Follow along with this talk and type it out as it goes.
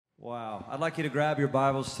Wow. I'd like you to grab your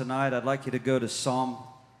Bibles tonight. I'd like you to go to Psalm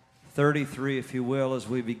 33, if you will, as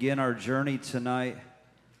we begin our journey tonight.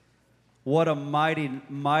 What a mighty,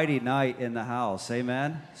 mighty night in the house.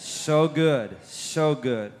 Amen? So good. So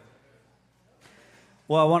good.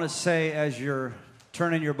 Well, I want to say, as you're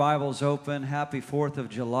turning your Bibles open, happy 4th of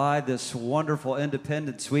July, this wonderful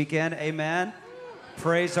Independence weekend. Amen?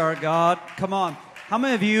 Praise our God. Come on. How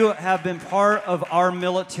many of you have been part of our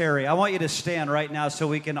military? I want you to stand right now so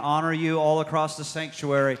we can honor you all across the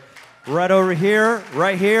sanctuary. Right over here,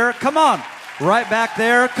 right here. Come on. Right back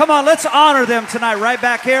there. Come on, let's honor them tonight. Right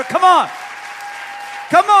back here. Come on.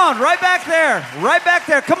 Come on, right back there. Right back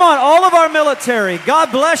there. Come on, all of our military.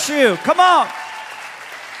 God bless you. Come on.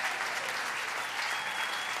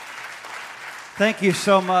 Thank you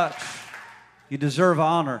so much. You deserve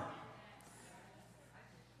honor.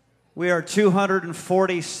 We are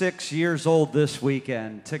 246 years old this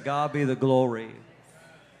weekend. To God be the glory.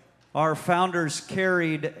 Our founders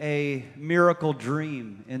carried a miracle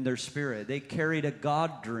dream in their spirit. They carried a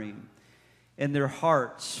God dream in their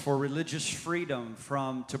hearts for religious freedom,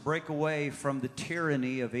 to break away from the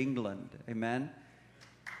tyranny of England. Amen.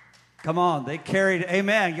 Come on, they carried,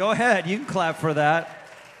 amen. Go ahead, you can clap for that.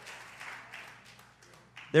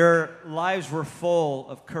 Their lives were full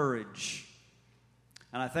of courage.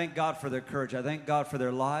 And I thank God for their courage. I thank God for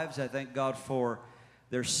their lives. I thank God for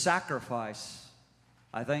their sacrifice.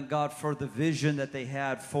 I thank God for the vision that they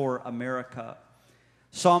had for America.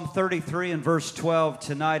 Psalm 33 and verse 12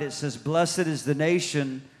 tonight, it says, "Blessed is the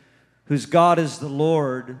nation whose God is the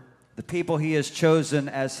Lord, the people he has chosen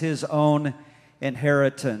as his own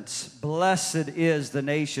inheritance." Blessed is the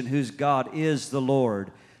nation whose God is the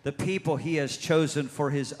Lord, the people he has chosen for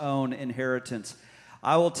his own inheritance.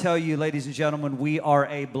 I will tell you, ladies and gentlemen, we are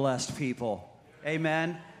a blessed people.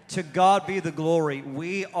 Amen. To God be the glory.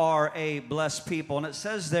 We are a blessed people. And it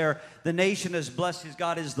says there, the nation is blessed as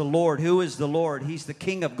God is the Lord. Who is the Lord? He's the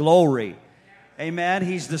King of glory. Amen.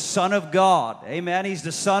 He's the Son of God. Amen. He's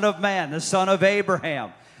the Son of man, the Son of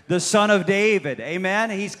Abraham, the Son of David. Amen.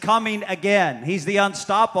 He's coming again. He's the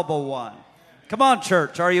unstoppable one. Come on,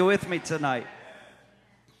 church. Are you with me tonight?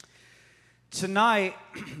 Tonight,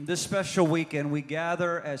 this special weekend, we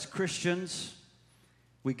gather as Christians.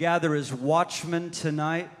 We gather as watchmen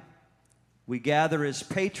tonight. We gather as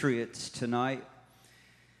patriots tonight.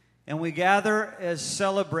 And we gather as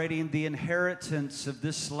celebrating the inheritance of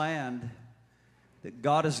this land that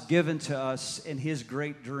God has given to us in his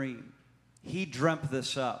great dream. He dreamt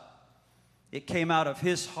this up. It came out of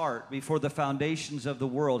his heart before the foundations of the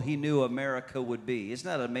world. He knew America would be. Isn't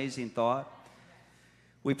that an amazing thought?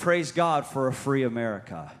 We praise God for a free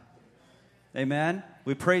America. Amen?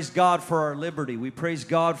 We praise God for our liberty. We praise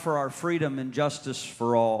God for our freedom and justice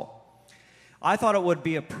for all. I thought it would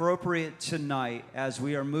be appropriate tonight, as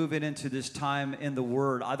we are moving into this time in the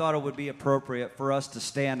Word, I thought it would be appropriate for us to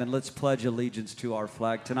stand and let's pledge allegiance to our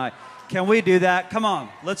flag tonight. Can we do that? Come on,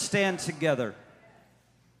 let's stand together.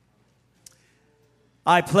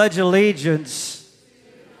 I pledge allegiance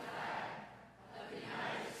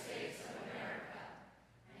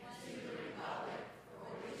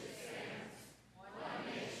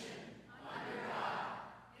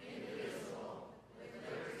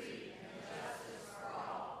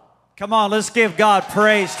Come on, let's give God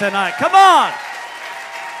praise tonight. Come on.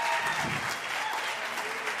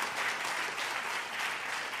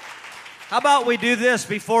 How about we do this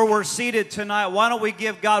before we're seated tonight? Why don't we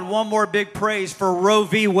give God one more big praise for Roe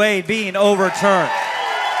v. Wade being overturned?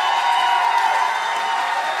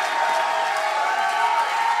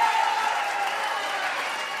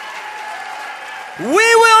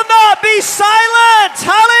 We will not be silent.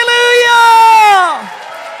 Hallelujah.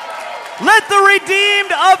 Let the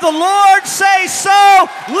redeemed of the Lord say so.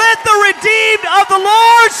 Let the redeemed of the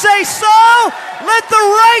Lord say so. Let the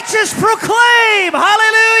righteous proclaim.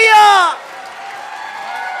 Hallelujah.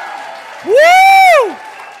 Woo!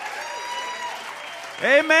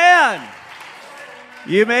 Amen.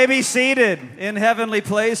 You may be seated in heavenly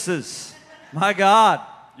places. My God,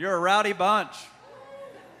 you're a rowdy bunch.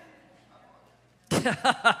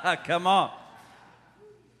 Come on.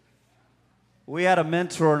 We had a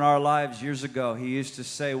mentor in our lives years ago. He used to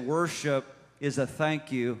say, worship is a thank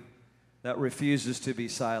you that refuses to be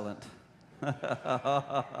silent.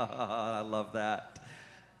 I love that.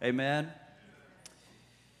 Amen.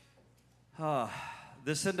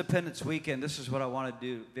 This Independence weekend, this is what I want to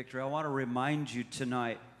do, Victory. I want to remind you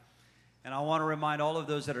tonight, and I want to remind all of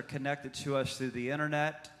those that are connected to us through the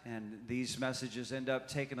internet, and these messages end up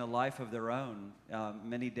taking a life of their own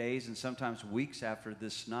many days and sometimes weeks after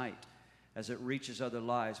this night, as it reaches other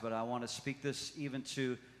lives. But I want to speak this even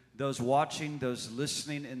to those watching, those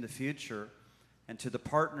listening in the future, and to the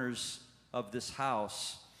partners of this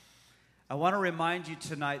house, I want to remind you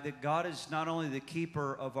tonight that God is not only the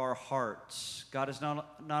keeper of our hearts, God is not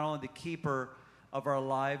only the keeper of our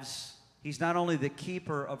lives, He's not only the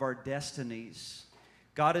keeper of our destinies.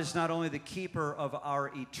 God is not only the keeper of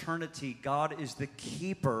our eternity, God is the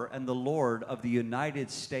keeper and the Lord of the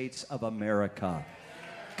United States of America.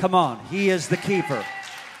 Come on, He is the keeper.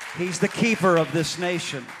 He's the keeper of this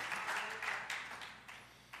nation.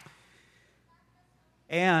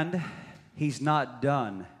 And He's not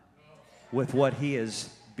done with what He has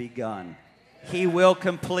begun. He will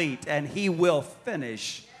complete and He will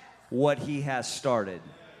finish what He has started.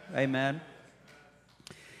 Amen.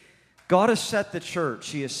 God has set the church,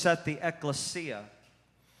 He has set the ecclesia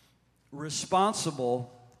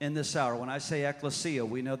responsible in this hour. When I say ecclesia,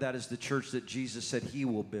 we know that is the church that Jesus said He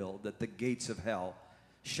will build, that the gates of hell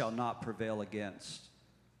shall not prevail against.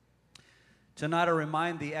 Tonight I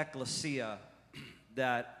remind the ecclesia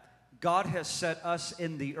that God has set us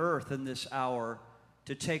in the earth in this hour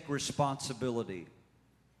to take responsibility.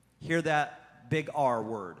 Hear that big R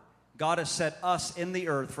word. God has set us in the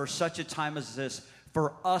earth for such a time as this,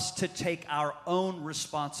 for us to take our own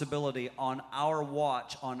responsibility on our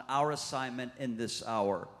watch, on our assignment in this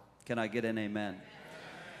hour. Can I get an amen?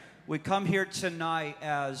 We come here tonight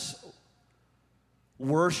as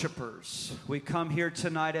worshipers. We come here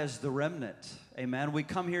tonight as the remnant. Amen. We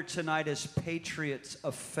come here tonight as patriots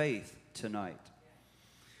of faith tonight.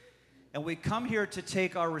 And we come here to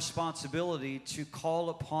take our responsibility to call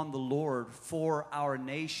upon the Lord for our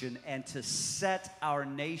nation and to set our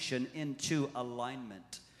nation into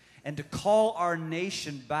alignment and to call our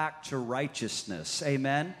nation back to righteousness.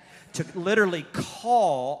 Amen. To literally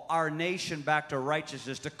call our nation back to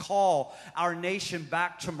righteousness, to call our nation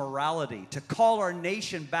back to morality, to call our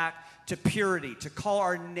nation back to purity, to call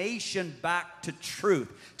our nation back to truth,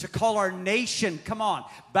 to call our nation, come on,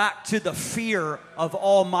 back to the fear of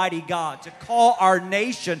Almighty God, to call our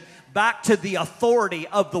nation back to the authority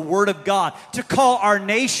of the Word of God, to call our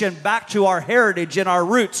nation back to our heritage and our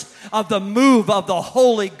roots of the move of the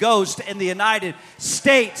Holy Ghost in the United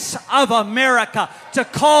States of America, to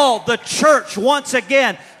call the church once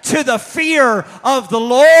again to the fear of the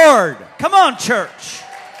Lord. Come on, church.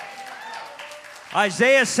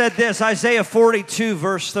 Isaiah said this, Isaiah 42,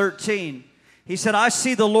 verse 13. He said, I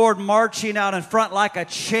see the Lord marching out in front like a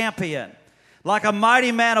champion, like a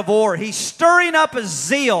mighty man of war. He's stirring up his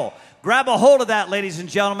zeal. Grab a hold of that, ladies and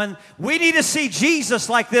gentlemen. We need to see Jesus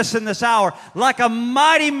like this in this hour, like a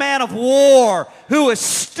mighty man of war who is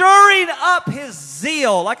stirring up his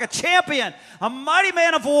zeal, like a champion, a mighty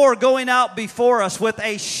man of war going out before us with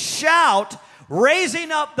a shout,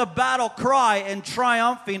 raising up the battle cry and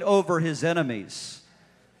triumphing over his enemies.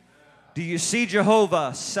 Do you see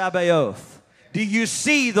Jehovah Sabaoth? Do you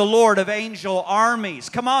see the Lord of angel armies?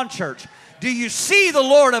 Come on, church. Do you see the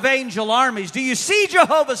Lord of angel armies? Do you see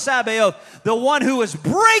Jehovah Sabaoth, the one who is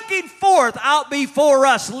breaking forth out before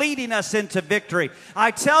us, leading us into victory?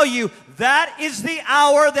 I tell you, that is the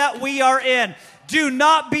hour that we are in. Do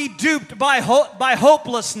not be duped by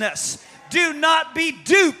hopelessness. Do not be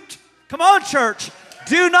duped. Come on, church.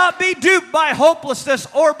 Do not be duped by hopelessness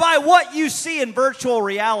or by what you see in virtual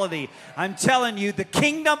reality. I'm telling you, the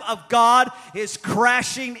kingdom of God is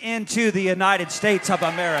crashing into the United States of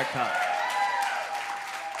America.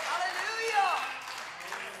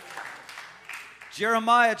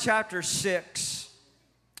 Jeremiah chapter 6,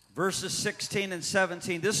 verses 16 and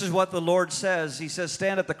 17. This is what the Lord says. He says,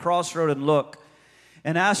 stand at the crossroad and look,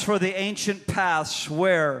 and ask for the ancient paths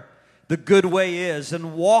where the good way is,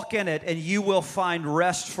 and walk in it, and you will find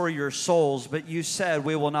rest for your souls. But you said,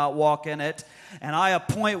 we will not walk in it. And I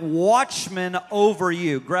appoint watchmen over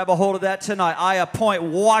you. Grab a hold of that tonight. I appoint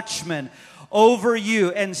watchmen over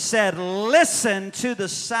you, and said, listen to the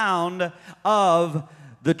sound of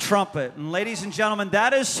the trumpet. And ladies and gentlemen,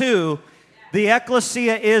 that is who the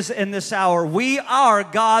ecclesia is in this hour. We are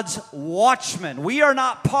God's watchmen. We are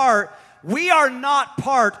not part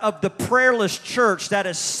of the prayerless church that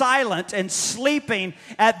is silent and sleeping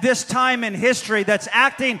at this time in history, that's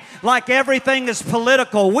acting like everything is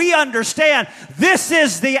political. We understand this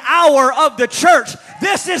is the hour of the church.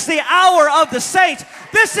 This is the hour of the saints.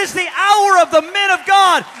 This is the hour of the men of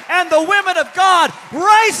God and the women of God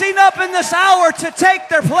rising up in this hour to take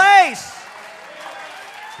their place.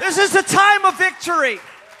 This is the time of victory.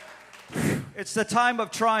 It's the time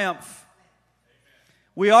of triumph.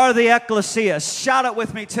 We are the ecclesia. Shout it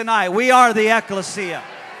with me tonight. We are the ecclesia.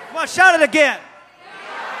 Come on, shout it again.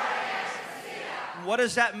 What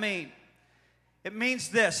does that mean? It means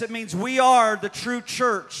this. It means we are the true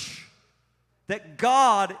church that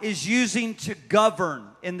God is using to govern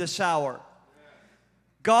in this hour.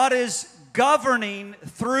 God is governing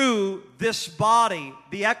through this body,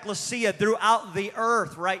 the ecclesia, throughout the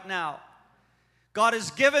earth right now. God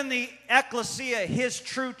has given the ecclesia, His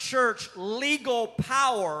true church, legal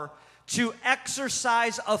power to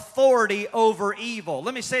exercise authority over evil.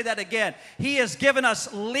 Let me say that again. He has given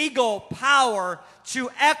us legal power to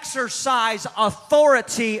exercise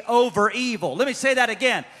authority over evil. Let me say that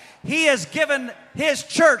again. He has given His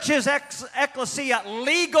church, His ecclesia,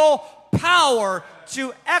 legal power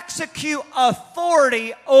to execute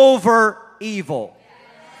authority over evil.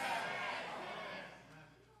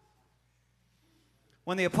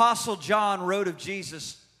 When the Apostle John wrote of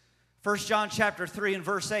Jesus, 1 John chapter 3 and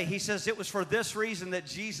verse 8, he says, it was for this reason that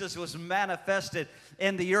Jesus was manifested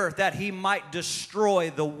in the earth, that He might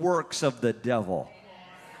destroy the works of the devil.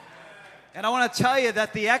 And I want to tell you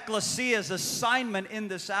that the ecclesia's assignment in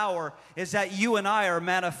this hour is that you and I are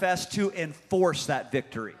manifest to enforce that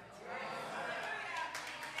victory.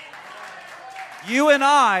 You and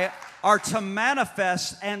I are to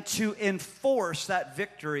manifest and to enforce that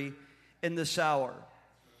victory in this hour.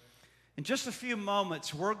 In just a few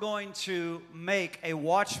moments, we're going to make a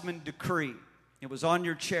watchman decree. It was on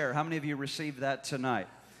your chair. How many of you received that tonight?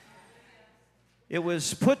 It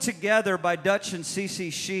was put together by Dutch and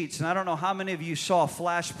CC Sheets, and I don't know how many of you saw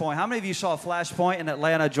Flashpoint. How many of you saw Flashpoint in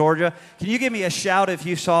Atlanta, Georgia? Can you give me a shout if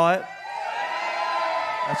you saw it?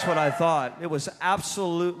 That's what I thought. It was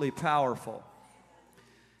absolutely powerful.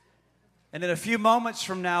 And in a few moments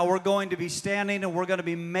from now, we're going to be standing and we're going to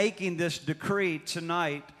be making this decree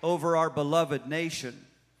tonight over our beloved nation.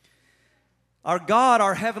 Our God,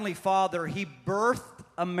 our Heavenly Father, He birthed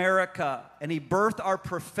America and He birthed our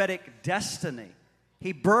prophetic destiny.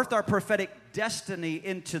 He birthed our prophetic destiny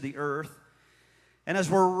into the earth. And as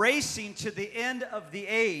we're racing to the end of the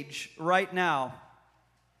age right now,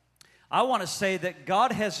 I want to say that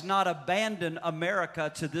God has not abandoned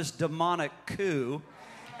America to this demonic coup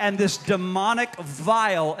and this demonic,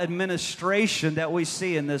 vile administration that we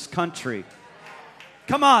see in this country.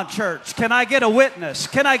 Come on, church. Can I get a witness?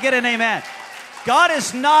 Can I get an amen? God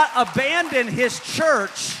has not abandoned His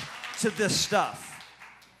church to this stuff.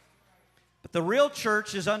 But the real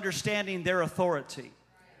church is understanding their authority.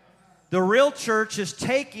 The real church is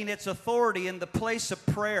taking its authority in the place of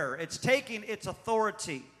prayer. It's taking its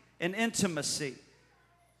authority in intimacy.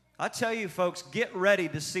 I tell you, folks, get ready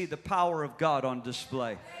to see the power of God on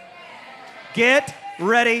display. Get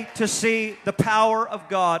ready to see the power of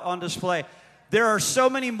God on display. There are so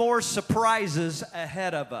many more surprises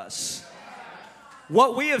ahead of us.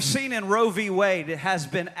 What we have seen in Roe v. Wade has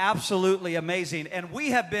been absolutely amazing. And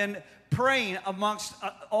we have been praying amongst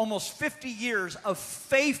almost 50 years of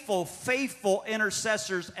faithful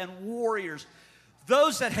intercessors and warriors.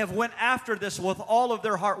 Those that have went after this with all of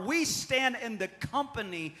their heart. We stand in the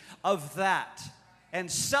company of that and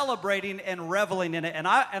celebrating and reveling in it. And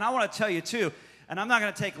I want to tell you too, and I'm not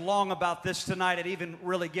going to take long about this tonight and even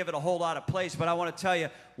really give it a whole lot of place, but I want to tell you,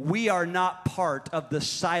 we are not part of the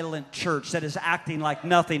silent church that is acting like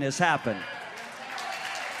nothing has happened.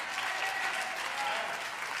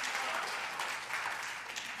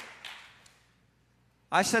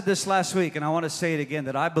 I said this last week, and I want to say it again,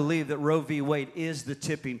 that I believe that Roe v. Wade is the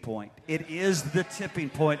tipping point. It is the tipping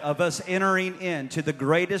point of us entering into the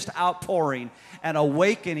greatest outpouring and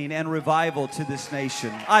awakening and revival to this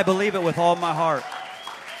nation. I believe it with all my heart.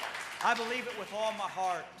 I believe it with all my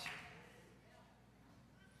heart.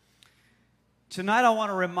 Tonight, I want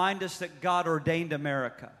to remind us that God ordained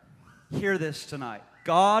America. Hear this tonight.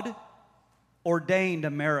 God ordained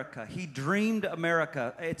America. He dreamed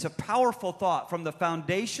America. It's a powerful thought from the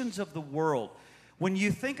foundations of the world. When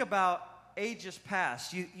you think about ages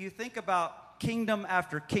past, you think about kingdom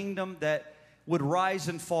after kingdom that would rise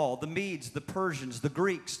and fall. The Medes, the Persians, the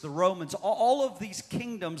Greeks, the Romans, all of these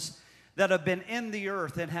kingdoms that have been in the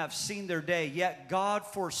earth and have seen their day. Yet God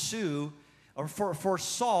foresaw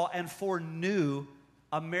and foreknew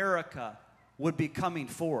America would be coming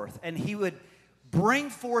forth. And He would bring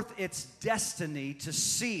forth its destiny to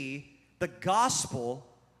see the gospel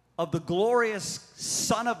of the glorious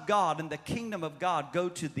Son of God and the kingdom of God go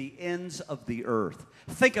to the ends of the earth.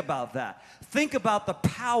 Think about that. Think about the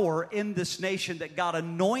power in this nation that God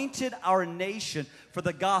anointed our nation for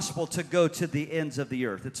the gospel to go to the ends of the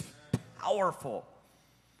earth. It's powerful.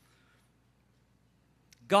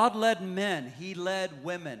 God led men. He led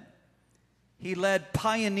women. He led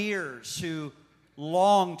pioneers who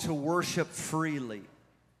long to worship freely.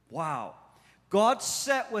 Wow. God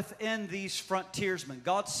set within these frontiersmen,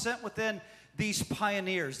 God set within these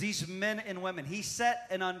pioneers, these men and women, He set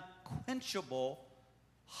an unquenchable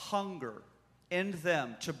hunger in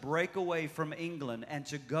them to break away from England and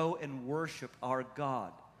to go and worship our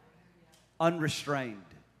God unrestrained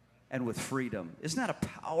and with freedom. Isn't that a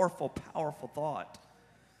powerful, powerful thought?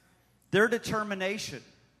 Their determination,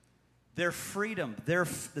 their freedom,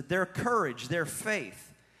 their courage, their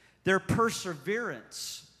faith, their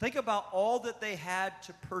perseverance. Think about all that they had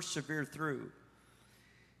to persevere through.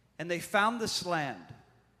 And they found this land.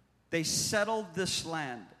 They settled this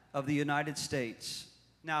land of the United States.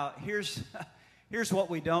 Now, here's what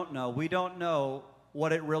we don't know. We don't know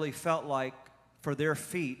what it really felt like for their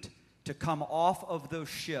feet to come off of those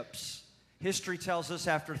ships. History tells us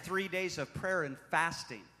after 3 days of prayer and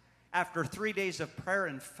fasting,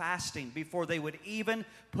 before they would even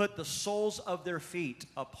put the soles of their feet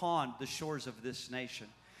upon the shores of this nation.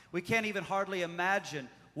 We can't even hardly imagine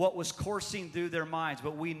what was coursing through their minds,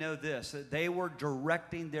 but we know this, that they were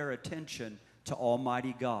directing their attention to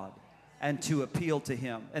Almighty God and to appeal to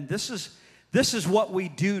Him. And this is what we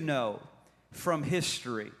do know from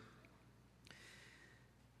history.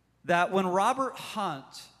 That when Robert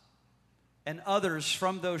Hunt and others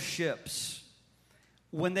from those ships,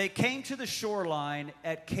 when they came to the shoreline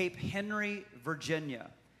at Cape Henry,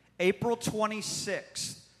 Virginia, April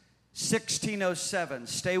 26th, 1607,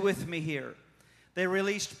 stay with me here. They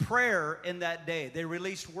released prayer in that day. They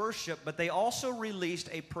released worship, but they also released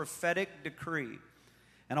a prophetic decree.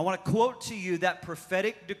 And I want to quote to you that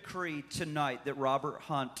prophetic decree tonight that Robert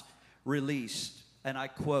Hunt released. And I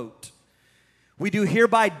quote, "We do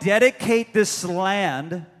hereby dedicate this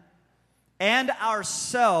land and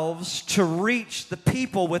ourselves to reach the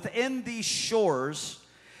people within these shores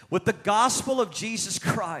with the gospel of Jesus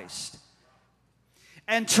Christ,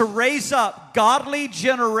 and to raise up godly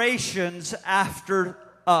generations after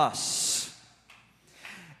us.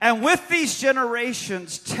 And with these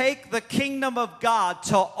generations, take the kingdom of God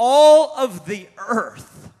to all of the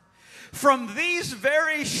earth. From these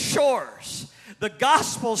very shores, the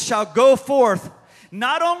gospel shall go forth,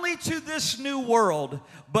 not only to this new world,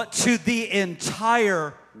 but to the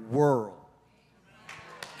entire world."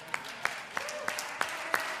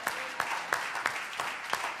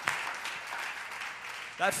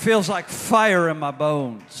 That feels like fire in my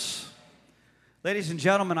bones. Ladies and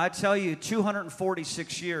gentlemen, I tell you,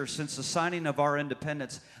 246 years since the signing of our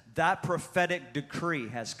independence, that prophetic decree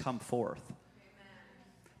has come forth. Amen.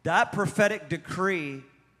 That prophetic decree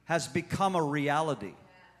has become a reality.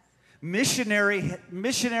 Missionary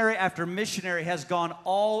after missionary has gone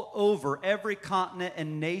all over every continent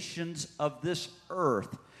and nations of this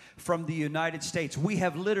earth from the United States. We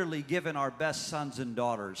have literally given our best sons and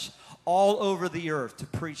daughters all over the earth to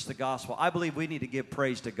preach the gospel. I believe we need to give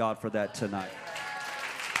praise to God for that tonight.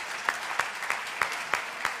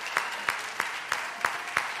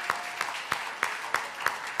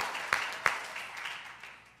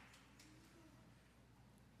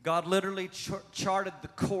 God literally charted the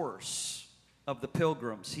course of the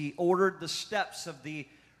pilgrims. He ordered the steps of the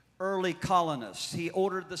early colonists. He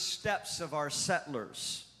ordered the steps of our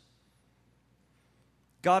settlers.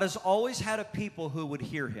 God has always had a people who would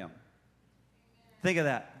hear Him. Think of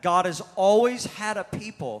that. God has always had a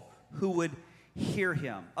people who would hear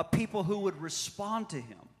Him, a people who would respond to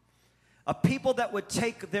Him, a people that would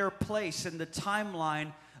take their place in the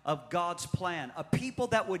timeline of God's plan, a people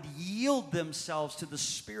that would yield themselves to the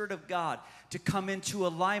Spirit of God to come into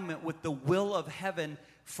alignment with the will of heaven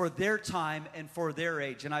for their time and for their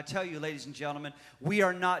age. And I tell you, ladies and gentlemen, we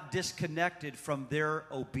are not disconnected from their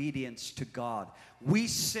obedience to God. We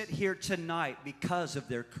sit here tonight because of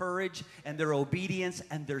their courage and their obedience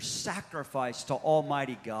and their sacrifice to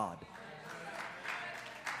Almighty God.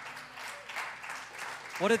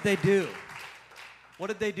 What did they do? What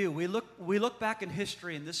did they do? We look back in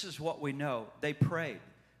history, and this is what we know. They prayed.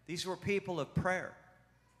 These were people of prayer.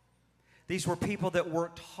 These were people that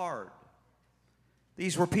worked hard.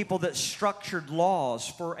 These were people that structured laws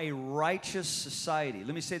for a righteous society.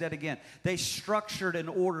 Let me say that again. They structured and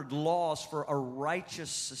ordered laws for a righteous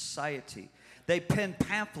society. They penned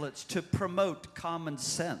pamphlets to promote common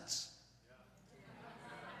sense.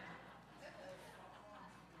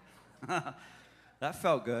 That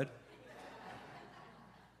felt good.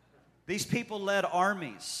 These people led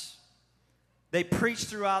armies. They preached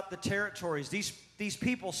throughout the territories. These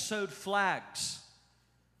people sewed flags.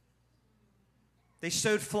 They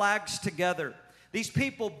sewed flags together. These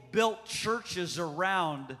people built churches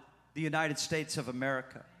around the United States of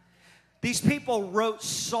America. These people wrote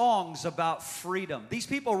songs about freedom. These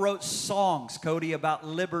people wrote songs, Cody, about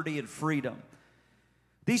liberty and freedom.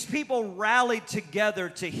 These people rallied together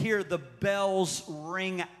to hear the bells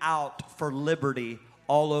ring out for liberty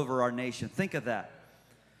all over our nation. Think of that.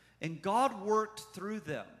 And God worked through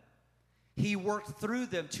them. He worked through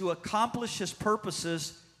them to accomplish His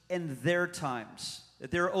purposes in their times.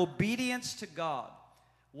 Their obedience to God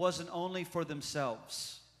wasn't only for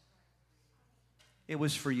themselves. It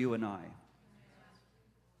was for you and I.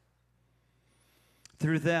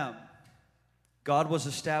 Through them, God was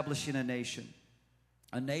establishing a nation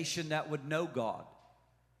that would know God.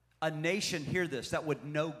 A nation, hear this, that would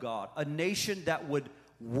know God. A nation that would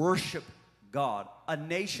worship God. A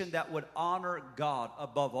nation that would honor God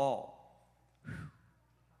above all.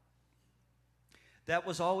 That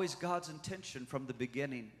was always God's intention from the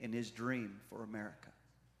beginning in His dream for America.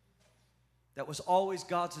 That was always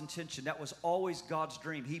God's intention. That was always God's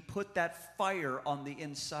dream. He put that fire on the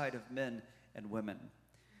inside of men and women.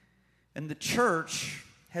 And the church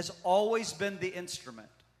has always been the instrument.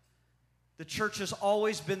 The church has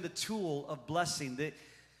always been the tool of blessing.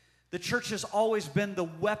 The church has always been the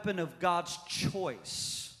weapon of God's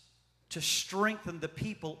choice to strengthen the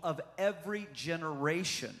people of every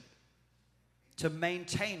generation to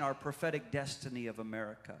maintain our prophetic destiny of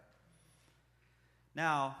America.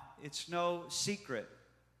 Now, it's no secret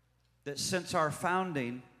that since our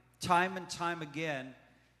founding, time and time again,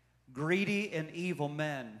 greedy and evil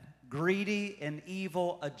men, greedy and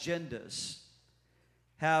evil agendas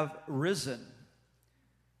have risen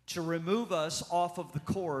to remove us off of the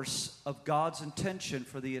course of God's intention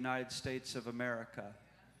for the United States of America.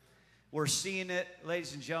 We're seeing it,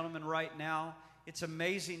 ladies and gentlemen, right now. It's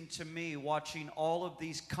amazing to me watching all of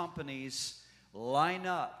these companies line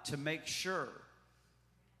up to make sure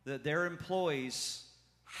that their employees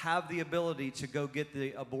have the ability to go get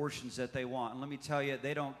the abortions that they want. And let me tell you,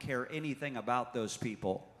 they don't care anything about those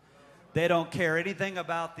people. They don't care anything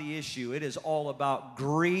about the issue. It is all about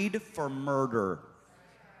greed for murder.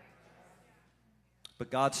 But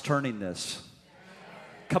God's turning this.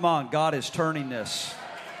 Come on, God is turning this.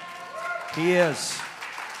 He is.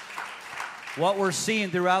 What we're seeing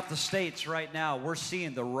throughout the states right now, we're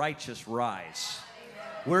seeing the righteous rise.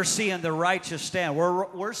 We're seeing the righteous stand.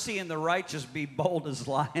 We're seeing the righteous be bold as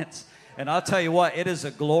lions. And I'll tell you what, it is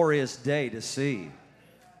a glorious day to see.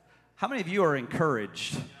 How many of you are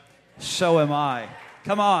encouraged? So am I.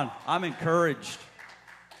 Come on, I'm encouraged.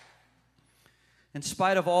 In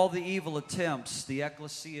spite of all the evil attempts, the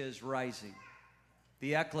ecclesia is rising.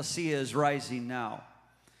 The ecclesia is rising now.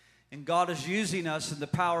 And God is using us in the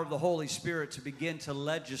power of the Holy Spirit to begin to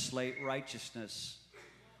legislate righteousness.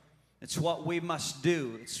 It's what we must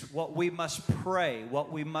do. It's what we must pray,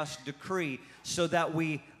 what we must decree, so that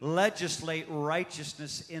we legislate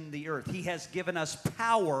righteousness in the earth. He has given us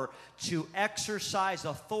power to exercise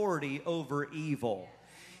authority over evil.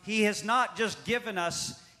 He has not just given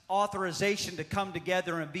us authorization to come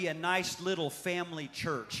together and be a nice little family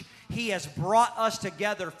church. He has brought us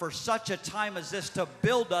together for such a time as this to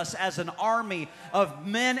build us as an army of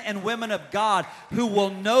men and women of God who will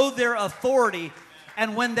know their authority.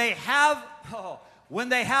 And when they have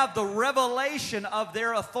the revelation of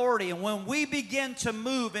their authority, and when we begin to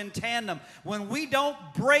move in tandem, when we don't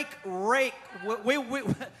break when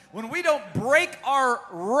we don't break our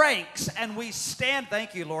ranks and we stand,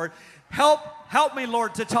 thank you, Lord. Help me,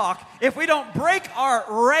 Lord, to talk. If we don't break our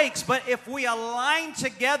ranks, but if we align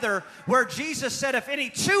together where Jesus said, if any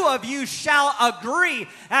two of you shall agree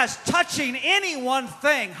as touching any one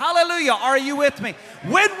thing. Hallelujah. Are you with me?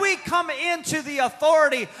 When we come into the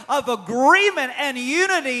authority of agreement and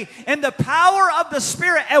unity in the power of the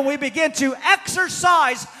Spirit, and we begin to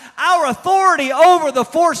exercise our authority over the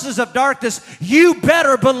forces of darkness, you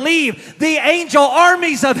better believe the angel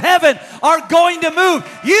armies of heaven are going to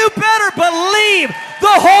move. You better believe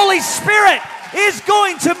the Holy Spirit is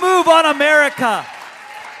going to move on America.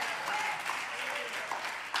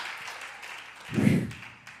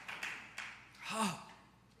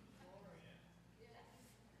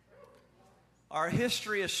 Our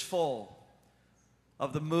history is full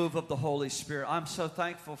of the move of the Holy Spirit. I'm so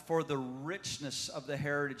thankful for the richness of the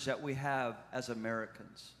heritage that we have as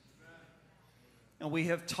Americans. And we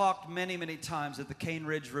have talked many, many times at the Cane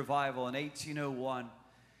Ridge Revival in 1801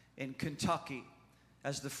 in Kentucky,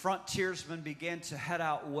 as the frontiersmen began to head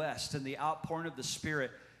out west, and the outpouring of the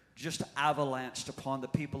Spirit just avalanched upon the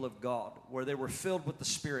people of God, where they were filled with the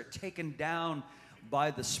Spirit, taken down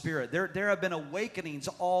by the Spirit. There have been awakenings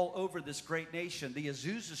all over this great nation. The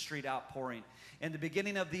Azusa Street outpouring, and the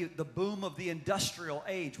beginning of the boom of the industrial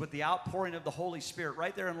age with the outpouring of the Holy Spirit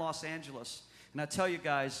right there in Los Angeles. And I tell you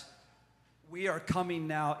guys, we are coming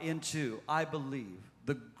now into, I believe,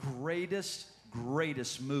 the greatest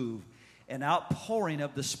move and outpouring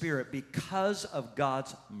of the Spirit because of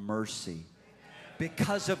God's mercy.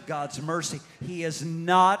 Because of God's mercy. He is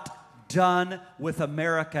not done with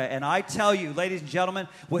America. And I tell you, ladies and gentlemen,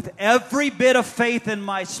 with every bit of faith in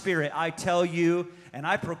my spirit, I tell you and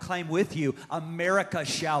I proclaim with you, America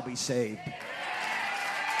shall be saved.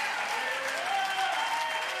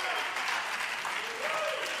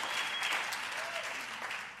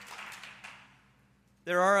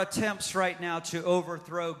 There are attempts right now to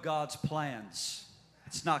overthrow God's plans.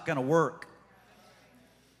 It's not going to work.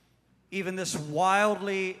 Even this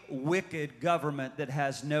wildly wicked government that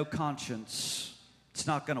has no conscience, it's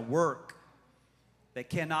not going to work. They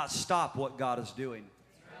cannot stop what God is doing.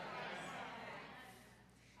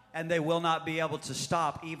 And they will not be able to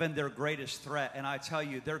stop even their greatest threat. And I tell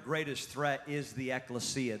you, their greatest threat is the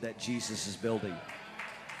ecclesia that Jesus is building.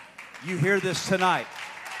 You hear this tonight.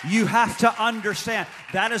 You have to understand.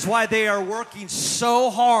 That is why they are working so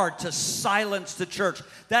hard to silence the church.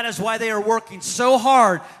 That is why they are working so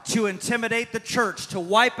hard to intimidate the church, to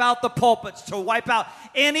wipe out the pulpits, to wipe out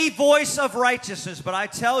any voice of righteousness. But I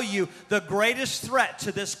tell you, the greatest threat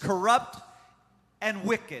to this corrupt and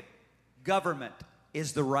wicked government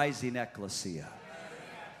is the rising ecclesia.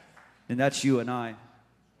 And that's you and I.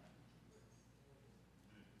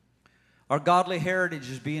 Our godly heritage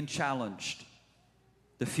is being challenged.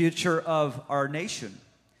 The future of our nation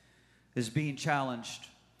is being challenged.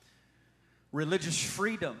 Religious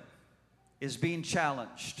freedom is being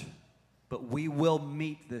challenged. But we will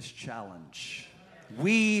meet this challenge.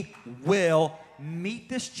 We will meet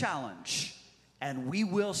this challenge. And we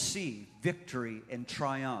will see victory and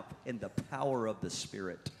triumph in the power of the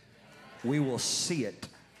Spirit. We will see it.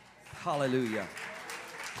 Hallelujah.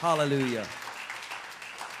 Hallelujah.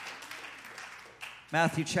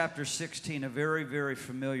 Matthew chapter 16, a very, very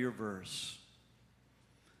familiar verse.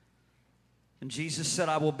 And Jesus said,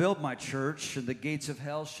 I will build my church, and the gates of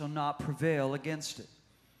hell shall not prevail against it.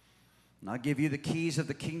 And I'll give you the keys of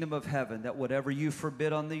the kingdom of heaven, that whatever you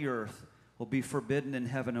forbid on the earth will be forbidden in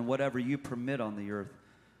heaven, and whatever you permit on the earth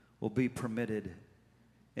will be permitted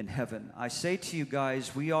in heaven. I say to you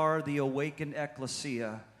guys, we are the awakened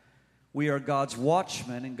ecclesia. We are God's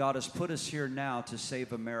watchmen, and God has put us here now to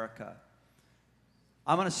save America.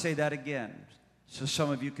 I'm going to say that again so some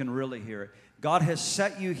of you can really hear it. God has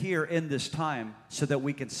set you here in this time so that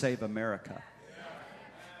we can save America.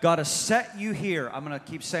 God has set you here. I'm going to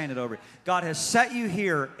keep saying it over. God has set you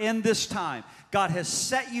here in this time. God has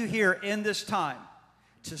set you here in this time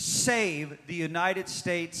to save the United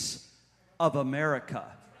States of America.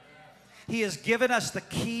 He has given us the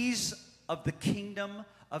keys of the kingdom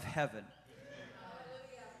of heaven.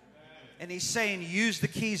 And he's saying, use the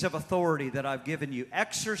keys of authority that I've given you.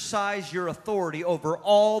 Exercise your authority over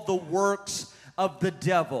all the works of the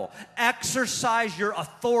devil. Exercise your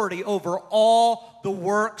authority over all the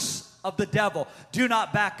works of the devil. Do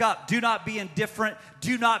not back up. Do not be indifferent.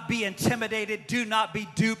 Do not be intimidated. Do not be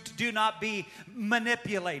duped. Do not be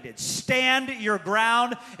manipulated. Stand your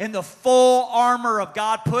ground in the full armor of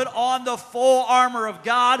God. Put on the full armor of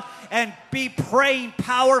God and be praying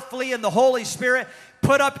powerfully in the Holy Spirit.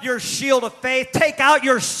 Put up your shield of faith. Take out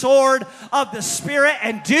your sword of the Spirit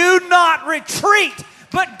and do not retreat,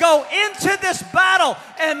 but go into this battle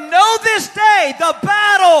and know this day the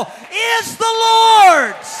battle is the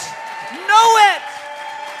Lord's. Know it.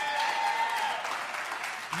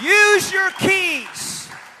 Use your keys.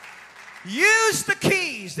 Use the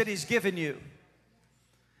keys that He's given you.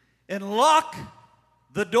 And lock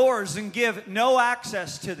the doors and give no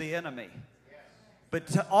access to the enemy. But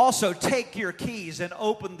to also take your keys and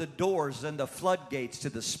open the doors and the floodgates to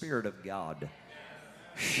the Spirit of God.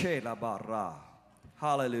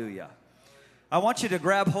 Hallelujah. I want you to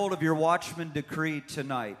grab hold of your Watchman Decree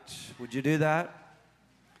tonight. Would you do that?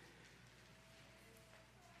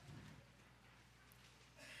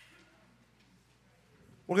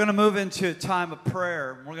 We're going to move into a time of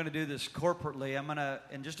prayer. We're going to do this corporately.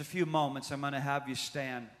 In just a few moments, I'm going to have you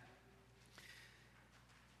stand.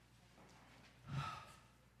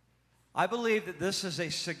 I believe that this is a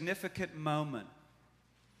significant moment.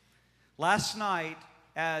 Last night,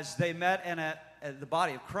 as they met at the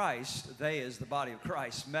body of Christ, they as the body of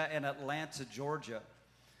Christ, met in Atlanta, Georgia,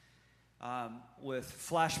 with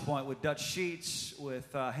Flashpoint, with Dutch Sheets,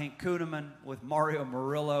 with Hank Kuhneman, with Mario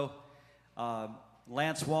Murillo,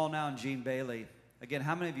 Lance Wallnau, and Gene Bailey. Again,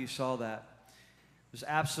 how many of you saw that? It was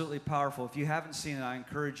absolutely powerful. If you haven't seen it, I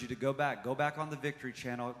encourage you to go back. Go back on the Victory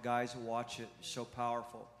Channel, guys, watch it. It's so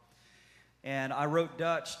powerful. And I wrote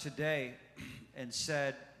Dutch today and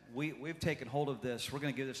said, we've taken hold of this. We're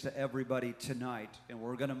going to give this to everybody tonight. And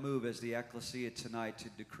we're going to move as the ecclesia tonight to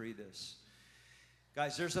decree this.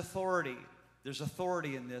 Guys, there's authority. There's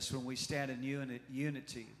authority in this when we stand in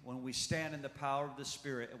unity. When we stand in the power of the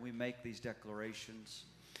Spirit and we make these declarations.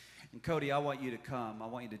 And Cody, I want you to come. I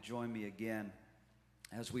want you to join me again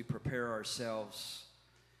as we prepare ourselves.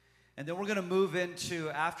 And then we're going to move into,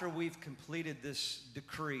 after we've completed this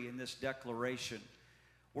decree and this declaration,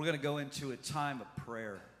 we're going to go into a time of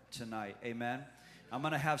prayer tonight. Amen. I'm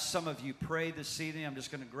going to have some of you pray this evening. I'm just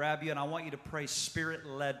going to grab you, and I want you to pray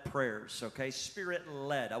Spirit-led prayers, okay?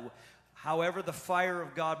 Spirit-led. However the fire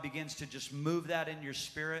of God begins to just move that in your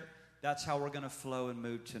spirit, that's how we're going to flow and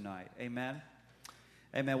move tonight. Amen.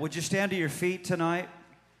 Amen. Would you stand to your feet tonight?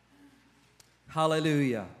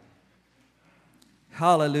 Hallelujah.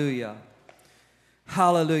 Hallelujah.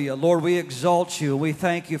 Hallelujah. Lord, we exalt you. We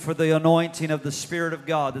thank you for the anointing of the Spirit of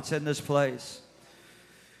God that's in this place.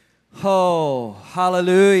 Oh,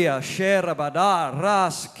 hallelujah.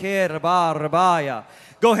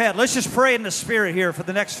 Go ahead. Let's just pray in the Spirit here for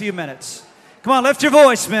the next few minutes. Come on, lift your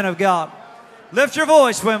voice, men of God. Lift your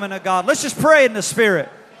voice, women of God. Let's just pray in the Spirit.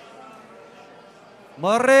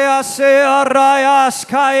 Maria se arayas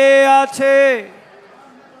kaeate.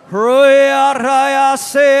 Ruya raya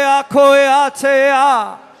se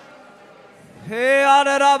akoyatea. He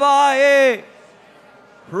adarabae.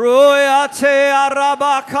 Ruyatea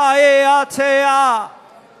rabakaeatea.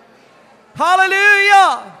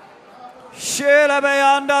 Hallelujah.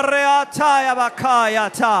 Shelebeanda reataya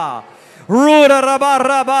bakayata. Ruda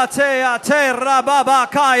rabarabatea te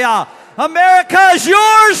rababakaya. America is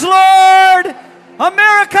yours, Lord.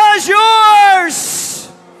 America is yours.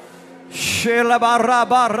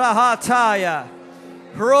 Shelabarabarahataya.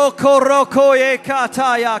 Roko roko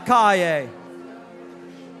yekataya kaye.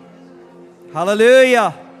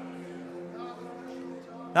 Hallelujah.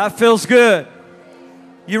 That feels good.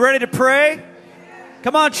 You ready to pray?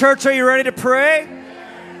 Come on, church, are you ready to pray?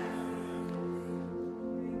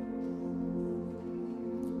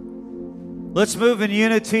 Let's move in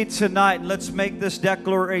unity tonight, and let's make this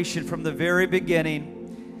declaration from the very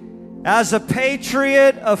beginning. As a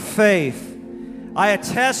patriot of faith, I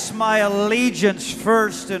attest my allegiance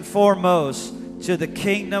first and foremost to the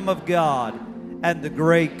kingdom of God and the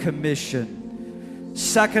Great Commission.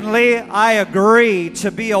 Secondly, I agree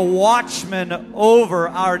to be a watchman over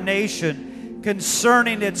our nation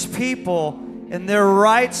concerning its people and their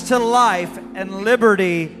rights to life and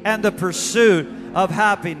liberty and the pursuit of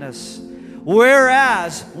happiness.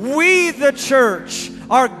 Whereas we, the church,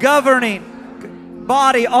 are governing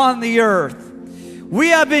body on the earth. We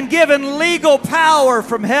have been given legal power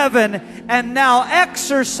from heaven and now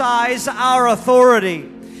exercise our authority.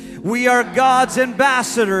 We are God's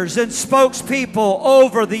ambassadors and spokespeople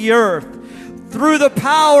over the earth. Through the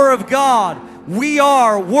power of God, we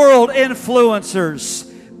are world influencers.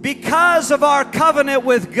 Because of our covenant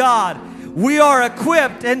with God, we are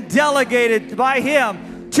equipped and delegated by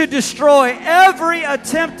Him to destroy every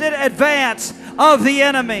attempted advance of the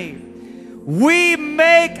enemy. We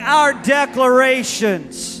make our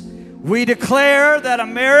declarations. We declare that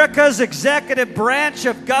America's executive branch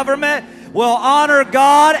of government will honor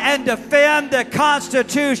God and defend the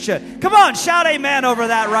Constitution. Come on, shout amen over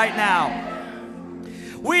that right now.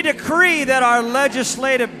 We decree that our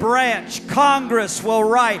legislative branch, Congress, will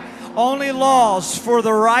write only laws for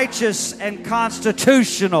the righteous and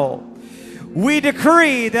constitutional. We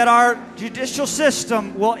decree that our judicial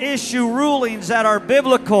system will issue rulings that are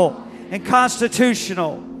biblical and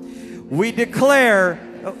constitutional. We declare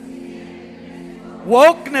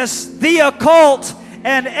wokeness, the occult,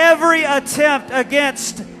 and every attempt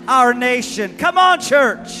against our nation. Come on,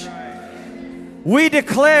 church. We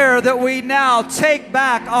declare that we now take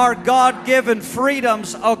back our God-given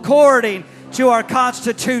freedoms according to our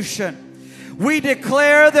Constitution. We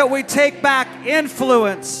declare that we take back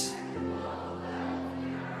influence.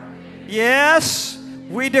 Yes,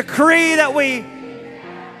 we decree that we...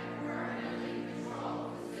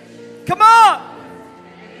 Come on!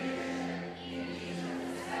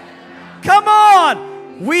 Come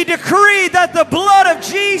on! We decree that the blood of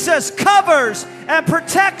Jesus covers and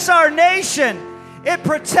protects our nation. It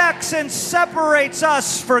protects and separates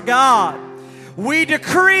us for God. We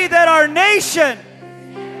decree that our nation,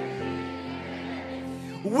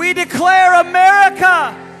 we declare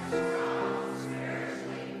America,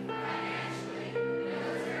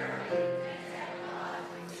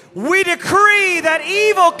 we decree that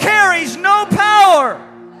evil carries no power.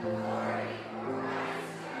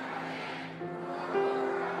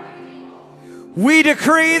 We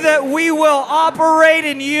decree that we will operate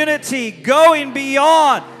in unity, going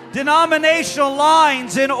beyond denominational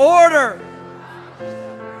lines in order.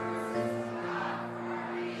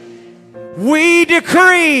 We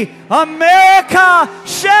decree America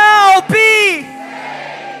shall be.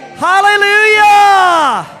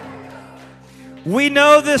 Hallelujah! We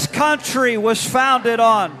know this country was founded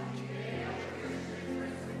on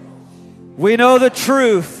We know the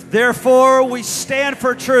truth. Therefore, we stand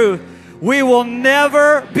for truth. We will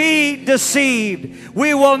never be deceived.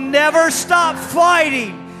 We will never stop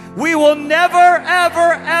fighting. We will never,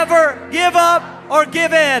 ever, ever give up or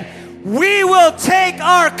give in. We will take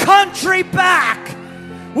our country back.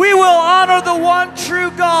 We will honor the one true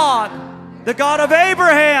God, the God of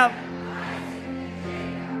Abraham.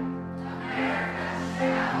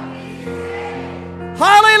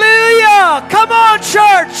 Hallelujah! Come on,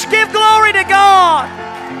 church. Give glory to God.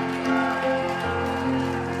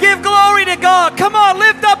 Give glory to God. Come on,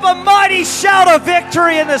 lift up a mighty shout of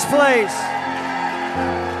victory in this place.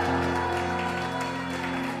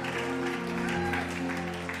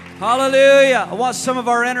 Hallelujah. I want some of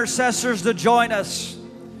our intercessors to join us.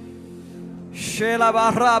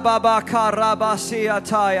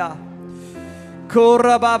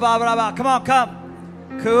 Come on, come.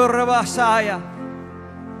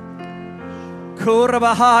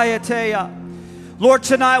 Lord,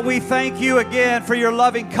 tonight we thank you again for your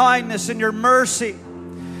loving kindness and your mercy,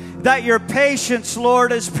 that your patience,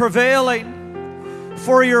 Lord, is prevailing,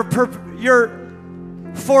 for your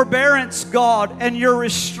forbearance, God, and your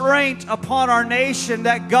restraint upon our nation,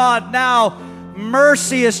 that God, now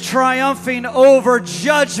mercy is triumphing over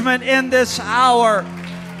judgment in this hour.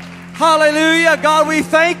 Hallelujah. God, we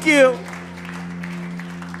thank you.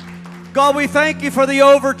 God, we thank you for the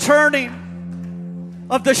overturning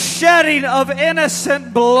of the shedding of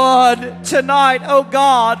innocent blood tonight, oh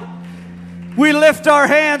God. We lift our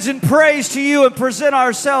hands in praise to you and present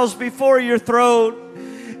ourselves before your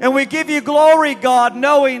throne. And we give you glory, God,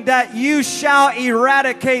 knowing that you shall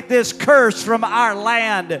eradicate this curse from our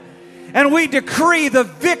land. And we decree the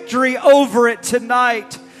victory over it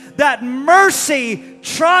tonight, that mercy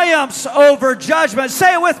triumphs over judgment.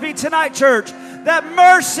 Say it with me tonight, church, that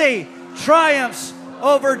mercy triumphs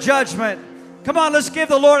over judgment. Come on, let's give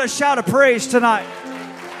the Lord a shout of praise tonight.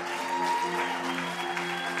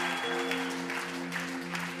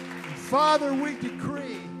 Father, we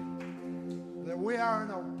decree that we are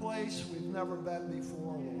in a place we've never been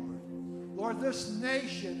before, Lord. Lord, this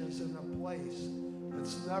nation is in a place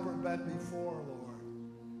it's never been before, Lord.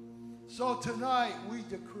 So tonight we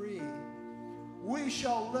decree we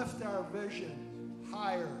shall lift our vision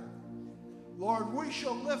higher. Lord, we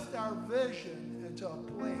shall lift our vision into a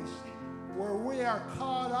place where we are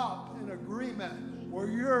caught up in agreement with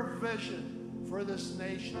your vision for this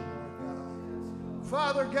nation, Lord God.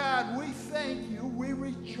 Father God, we thank you, we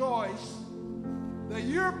rejoice that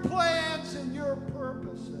your plans and your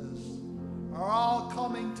purposes are all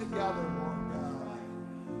coming together, Lord God.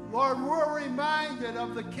 Lord, we're reminded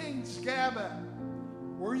of the King's Gambit,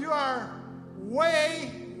 where you are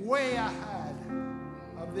way, way ahead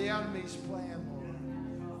of the enemy's plan,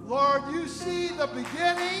 Lord. Lord, you see the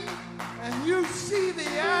beginning, and you see the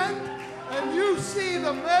end, and you see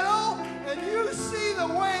the middle, and you see the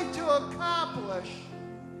way to accomplish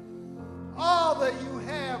all that you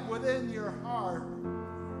have within your heart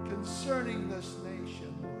concerning this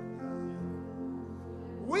nation, Lord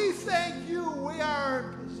God. We thank you we are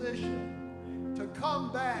in position to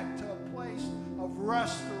come back to a place of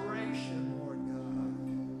restoration, Lord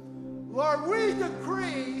God. Lord, we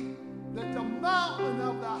decree that the mountain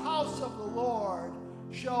of the house of the Lord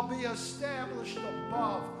shall be established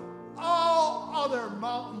above all other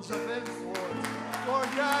mountains of influence, Lord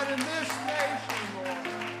God, in this nation, Lord.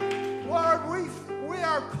 Lord, we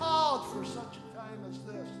are called for such a time as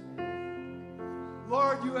this.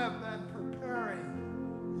 Lord, you have been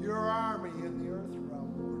preparing your army in the earth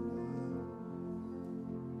realm,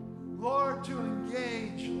 Lord God. Lord, to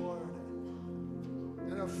engage, Lord,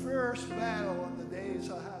 in a fierce battle in the days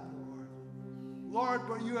ahead, Lord. Lord,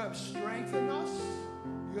 but you have strengthened us.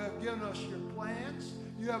 You have given us your plans.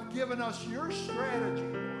 You have given us your strategy,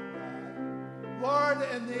 Lord God. Lord,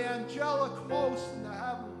 and the angelic hosts in the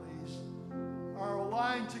heavenlies are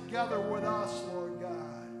aligned together with us, Lord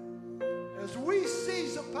God, as we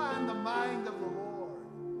seize upon the mind of the Lord.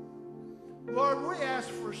 Lord, we ask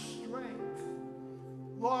for strength,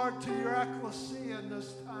 Lord, to your ecclesia in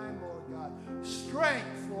this time, Lord God.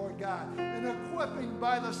 Strength, Lord God, and equipping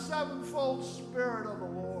by the sevenfold Spirit of the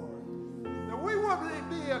Lord. That we would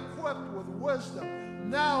be equipped with wisdom,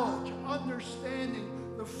 knowledge, understanding,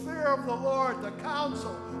 the fear of the Lord, the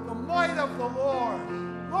counsel, the might of the Lord.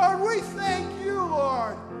 Lord, we thank you,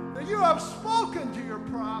 Lord, that you have spoken to your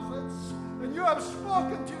prophets and you have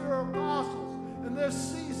spoken to your apostles in this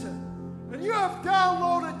season. And you have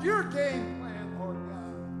downloaded your game plan, Lord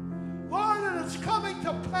God. Lord, and it's coming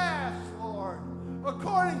to pass, Lord,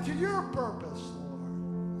 according to your purpose,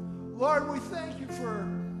 Lord. Lord, we thank you for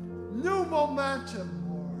new momentum,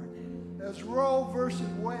 Lord, as Roe versus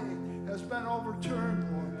Wade has been overturned,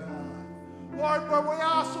 Lord God. Lord, but we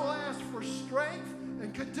also ask for strength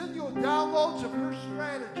and continual downloads of your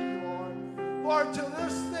strategy, Lord. Lord, till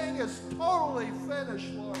this thing is totally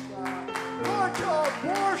finished, Lord God. Lord, till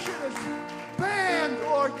abortion is banned,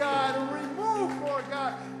 Lord God, and removed, Lord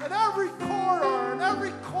God, in every corridor, in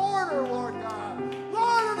every corner, Lord God.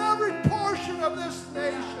 Lord, in every portion of this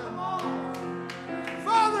nation, Lord.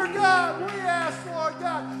 Father God, we ask, Lord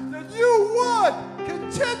God, that you would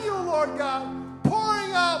continue, Lord God,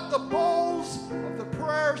 pouring out the bowls of the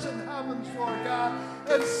prayers in heavens, Lord God,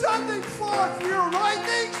 and sending forth your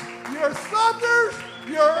lightnings, your thunders,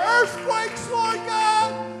 your earthquakes, Lord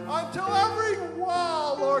God, until every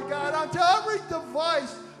wall, Lord God, until every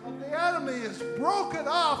device of the enemy is broken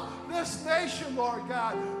off this nation, Lord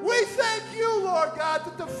God. We thank you, Lord God,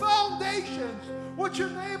 that the foundations which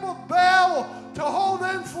enabled Baal to hold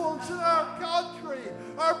influence in our country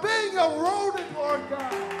are being eroded, Lord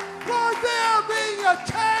God. Lord, they are being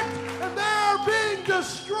attacked and they are being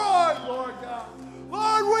destroyed, Lord God.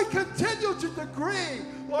 Lord, we continue to decree,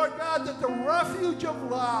 Lord God, that the refuge of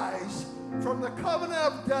lies from the covenant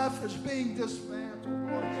of death is being dismantled,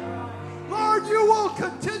 Lord God. Lord, you will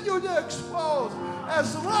continue to expose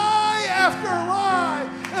as lie after lie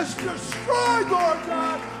is destroyed, Lord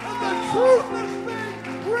God, and the truth is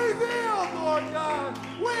being revealed, Lord God.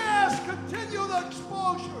 We ask continual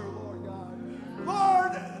exposure, Lord God.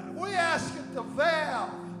 Lord, we ask that the veil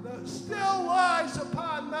that still lies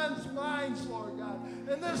upon men's minds, Lord God,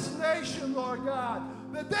 in this nation, Lord God,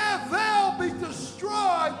 that veil be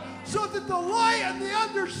destroyed so that the light and the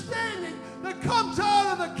understanding that comes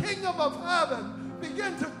out of the kingdom of heaven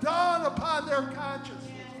begin to dawn upon their consciousness.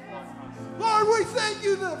 Lord, we thank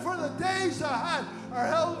you that for the days ahead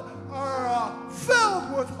are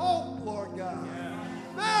filled with hope, Lord God.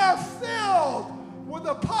 They are filled with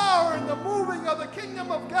the power and the moving of the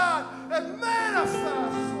kingdom of God and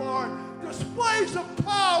manifest, Lord, displays of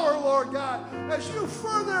power, Lord God, as you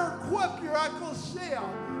further equip your ecclesia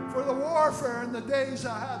for the warfare in the days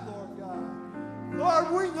ahead, Lord God.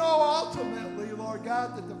 Lord, we know ultimately, Lord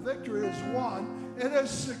God, that the victory is won. It is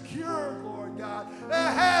secured, Lord God. It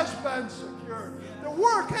has been secured. The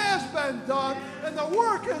work has been done, and the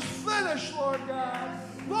work is finished, Lord God.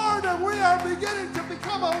 Lord, and we are beginning to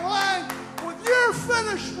become aligned with your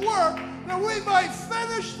finished work, that we might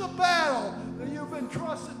finish the battle that you've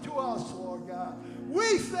entrusted to us, Lord God.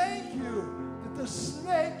 We thank you that the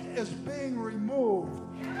snake is being removed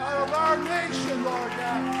out of our nation, Lord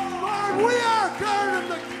God. Lord, we are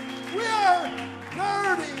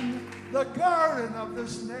guarding the garden of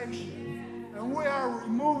this nation, and we are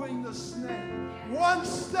removing the snake one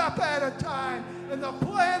step at a time, and the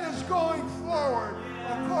plan is going forward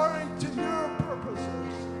according to your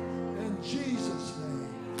purposes. In Jesus' name.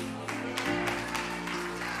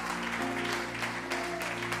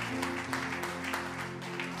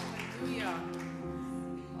 Hallelujah.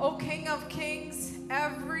 O King of Kings,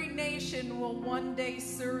 every nation will one day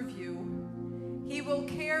serve you. He will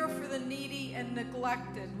care for the needy and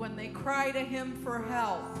neglected when they cry to him for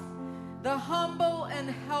help. The humble and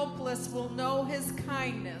helpless will know his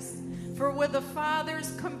kindness, for with a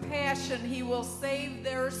father's compassion he will save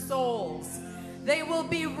their souls. They will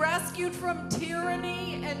be rescued from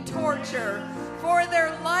tyranny and torture, for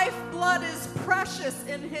their lifeblood is precious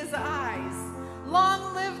in his eyes.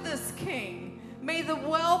 Long live this king. May the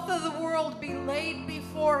wealth of the world be laid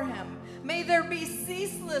before him. May there be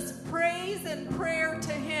ceaseless praise and prayer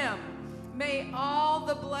to him. May all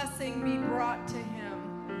the blessing be brought to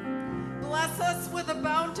him. Bless us with a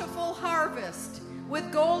bountiful harvest,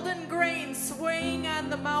 with golden grain swaying on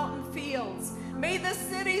the mountain fields. May the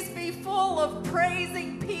cities be full of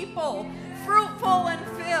praising people, fruitful and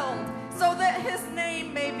filled, so that his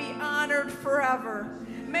name may be honored forever.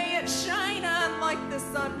 May it shine on like the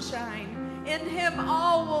sunshine. In him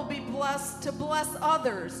all will be blessed to bless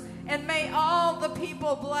others, and may all the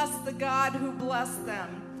people bless the God who blessed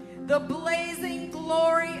them. The blazing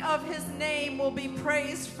glory of his name will be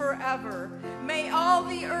praised forever. May all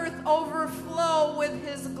the earth overflow with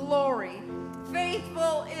his glory.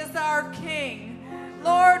 Faithful is our King.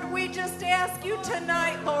 Lord, we just ask you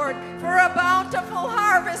tonight, Lord, for a bountiful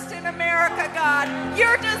harvest in America, God.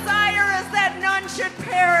 Your desire is that none should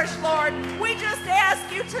perish, Lord. We just ask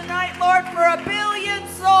you tonight, Lord, for a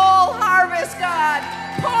billion-soul harvest, God.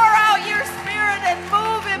 Pour out your spirit and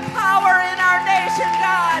move in power in our nation,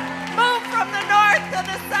 God. Move from the north to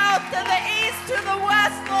the south, to the east, to the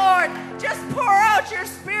west, Lord. Just pour out your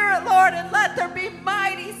spirit, Lord, and let there be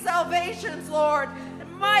mighty salvations, Lord.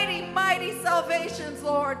 mighty, mighty salvations,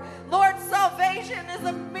 Lord. Lord, salvation is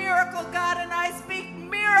a miracle, God, and I speak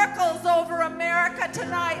miracles over America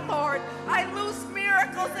tonight, Lord. I loose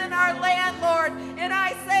miracles in our land, Lord, and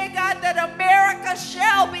I say, God, that America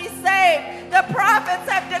shall be saved. The prophets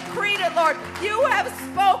have decreed it, Lord. You have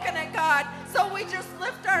spoken it, God. So we just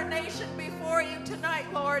lift our nation before you tonight,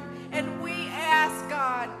 Lord, and we ask,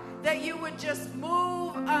 God, that you would just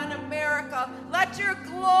move on America. Let your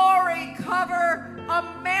glory cover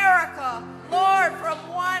America, Lord, from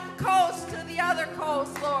one coast to the other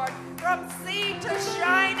coast, Lord, from sea to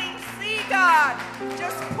shining sea, God.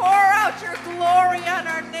 Just pour out your glory on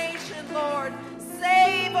our nation, Lord.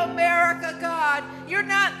 Save America, God. You're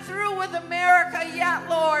not through with America yet,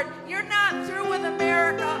 Lord. You're not through with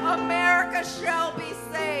America. America shall be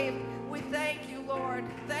saved. We thank you, Lord.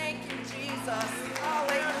 Thank you, Jesus.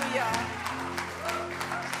 Hallelujah.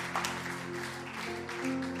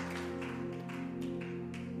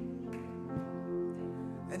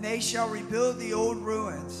 And they shall rebuild the old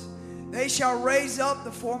ruins. They shall raise up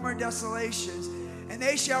the former desolations, and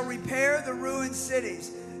they shall repair the ruined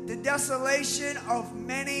cities, the desolation of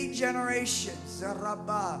many generations.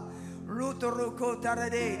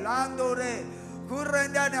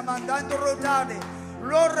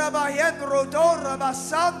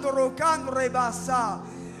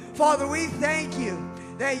 Father, we thank you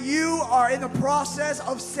that you are in the process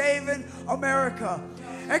of saving America.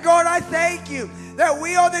 And God, I thank you that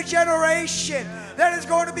we are the generation that is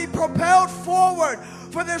going to be propelled forward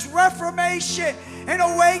for this reformation and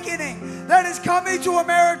awakening that is coming to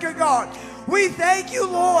America, God. We thank you,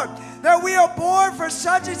 Lord, that we are born for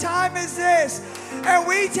such a time as this. And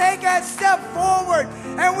we take that step forward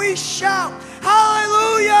and we shout,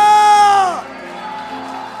 hallelujah!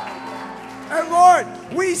 And Lord,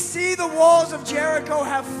 we see the walls of Jericho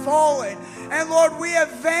have fallen. And Lord, we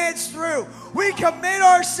advance through. We commit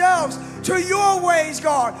ourselves to your ways,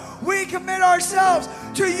 God. We commit ourselves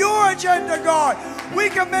to your agenda, God. We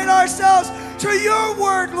commit ourselves to your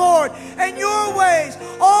word, Lord, and your ways,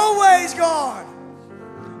 always, God.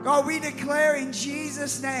 God, we declare in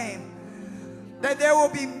Jesus' name that there will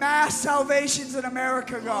be mass salvations in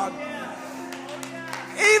America, God.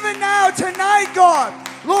 Even now, tonight, God,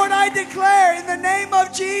 Lord, I declare in the name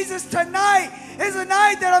of Jesus, tonight is a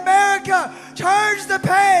night that America turns the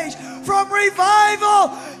page from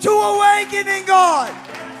revival to awakening, God.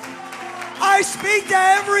 I speak to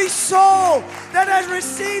every soul that has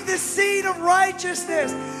received the seed of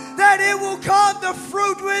righteousness, that it will come to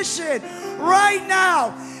fruition right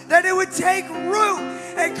now, that it would take root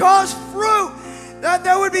and cause fruit, that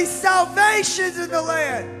there would be salvations in the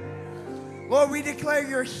land. Lord, we declare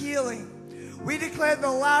your healing. We declare the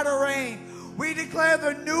latter rain. We declare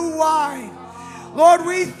the new wine. Lord,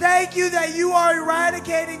 we thank you that you are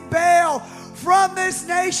eradicating Baal from this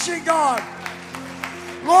nation, God.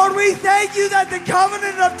 Lord, we thank you that the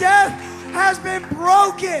covenant of death has been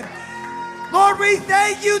broken. Lord, we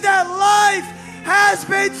thank you that life has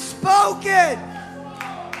been spoken.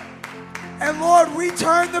 And Lord, we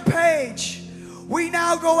turn the page. We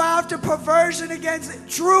now go after perversion against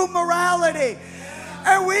true morality.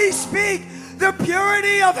 And we speak the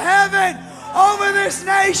purity of heaven over this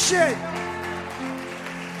nation.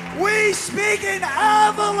 We speak an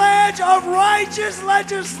avalanche of righteous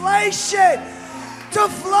legislation to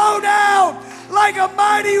flow down like a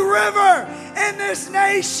mighty river in this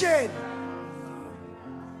nation.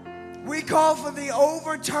 We call for the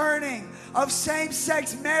overturning of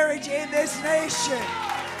same-sex marriage in this nation.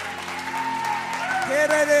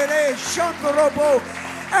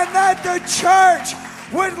 And that the church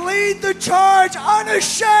would lead the charge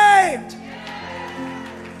unashamed.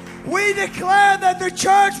 We declare that the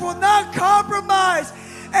church will not compromise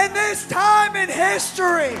in this time in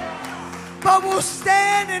history, but will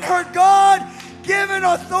stand in her God-given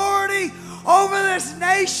authority over this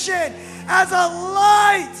nation as a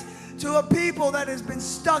light to a people that has been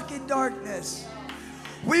stuck in darkness.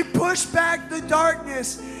 We push back the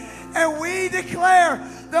darkness and we declare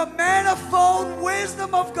the manifold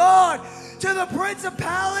wisdom of God to the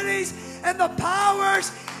principalities and the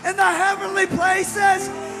powers in the heavenly places.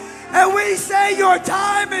 And we say your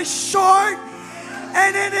time is short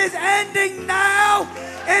and it is ending now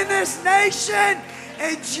in this nation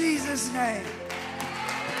in Jesus' name.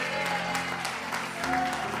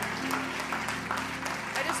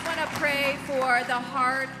 I just want to pray for the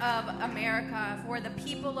heart of America, for the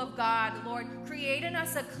people of God. Lord, create in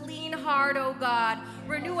us a clean heart, oh God.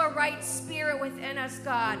 Renew a right spirit within us,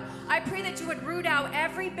 God. I pray that you would root out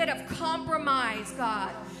every bit of compromise,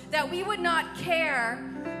 God. That we would not care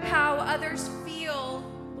how others feel,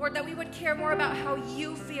 Lord, that we would care more about how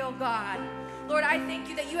you feel, God. Lord, I thank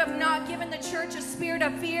you that you have not given the church a spirit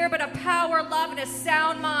of fear, but a power, love, and a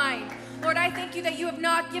sound mind. Lord, I thank you that you have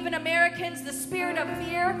not given Americans the spirit of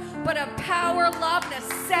fear, but a power, love, and a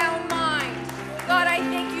sound mind. God, I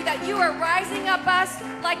thank you that you are rising up us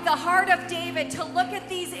like the heart of David to look at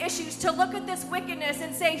these issues, to look at this wickedness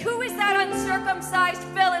and say, who is that uncircumcised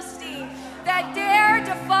Philistine that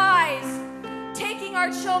defies taking our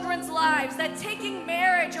children's lives, that taking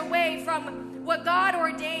marriage away from what God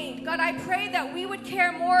ordained? God, I pray that we would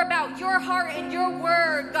care more about your heart and your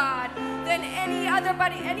word, God, than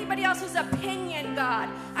anybody else's opinion, God.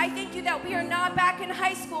 I thank you that we are not back in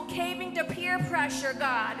high school caving to peer pressure,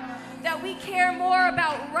 God, that we care more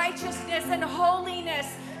about righteousness and holiness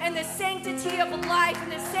and the sanctity of life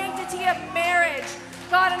and the sanctity of marriage.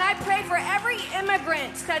 God, and I pray for every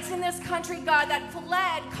immigrant that's in this country, God, that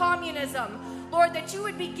fled communism. Lord, that you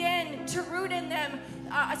would begin to root in them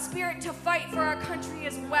a spirit to fight for our country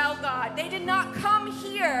as well, God. They did not come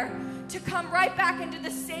here to come right back into the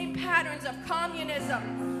same patterns of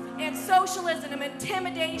communism and socialism and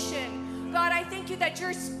intimidation. God, I thank you that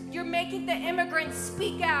you're making the immigrants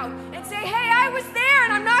speak out and say, hey, I was there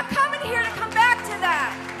and I'm not coming here to come back to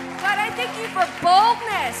that. God, I thank you for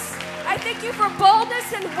boldness. I thank you for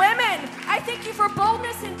boldness in women. I thank you for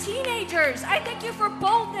boldness in teenagers. I thank you for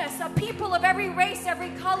boldness of people of every race, every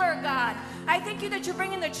color, God. I thank you that you're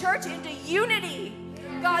bringing the church into unity,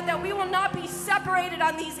 God, that we will not be separated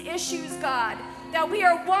on these issues, God, that we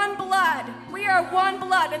are one blood. We are one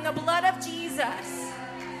blood in the blood of Jesus.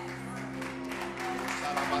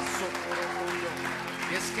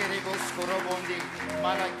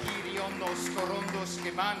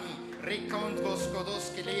 Recondos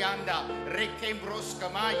kodoske leanda,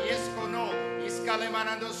 rekembroskama yeskono,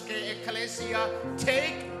 iskalemanandoske ecclesia.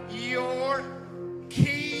 Take your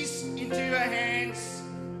keys into your hands.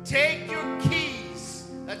 Take your keys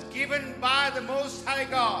that's given by the Most High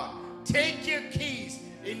God. Take your keys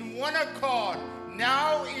in one accord.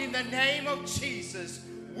 Now, in the name of Jesus,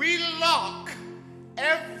 we lock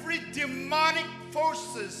every demonic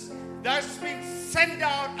forces that's been sent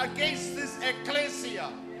out against this ecclesia.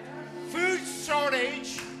 Food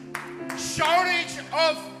shortage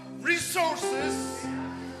of resources,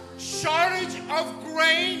 shortage of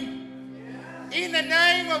grain. In the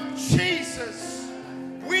name of Jesus,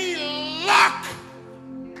 we lock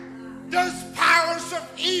those powers of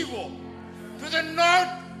evil to the north,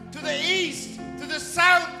 to the east, to the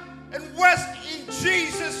south, and west in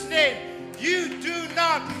Jesus' name. You do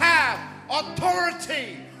not have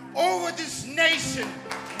authority over this nation.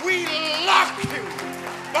 We lock you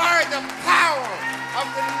by the power of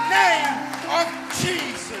the name of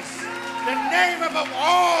Jesus, the name above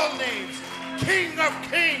all names, King of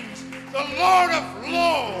kings, the Lord of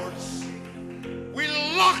lords. We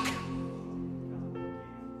lock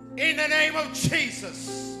in the name of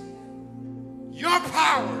Jesus. Your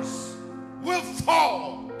powers will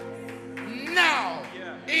fall now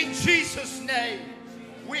in Jesus' name.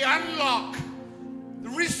 We unlock the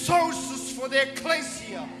resources for the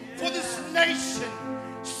ecclesia, for this nation.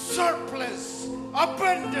 Surplus,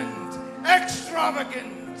 abundant,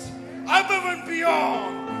 extravagant, above and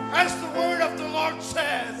beyond, as the word of the Lord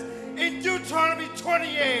says in Deuteronomy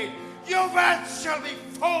 28, your vats shall be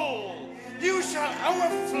full, you shall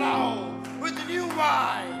overflow with new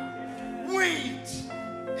wine, wheat,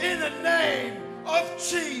 in the name of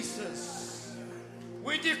Jesus.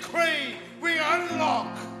 We decree, we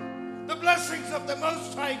unlock the blessings of the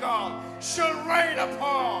Most High God shall reign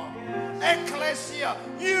upon ecclesia.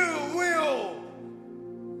 You will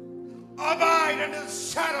abide under the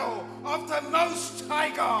shadow of the Most High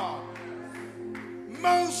God.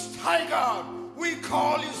 Most High God, we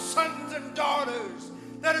call you sons and daughters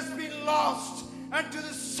that has been lost unto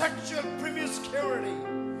the sexual promiscuity,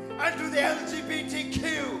 unto the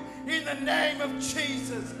LGBTQ, in the name of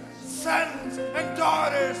Jesus. Sons and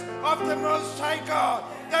daughters of the Most High God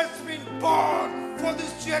that's been born for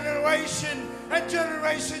this generation and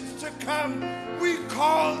generations to come. We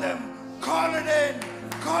call them. Call it in.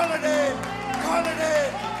 Call it in. Call it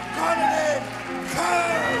in. Call it in.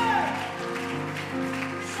 Come.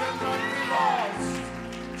 Shall not be lost.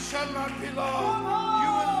 Shall not be lost.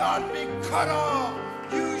 You will not be cut off.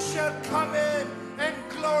 You shall come in and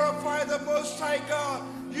glorify the Most High God.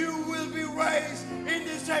 You will be raised in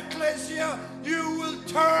this ecclesia. You will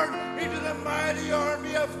turn into the mighty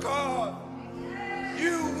army of God.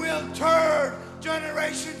 You will turn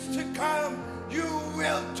generations to come. You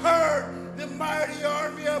will turn the mighty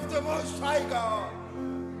army of the Most High God.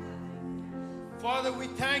 Father, we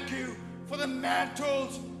thank you for the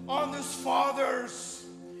mantles on these fathers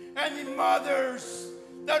and the mothers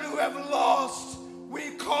that who have lost,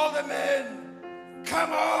 we call them in.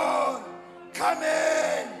 Come on, come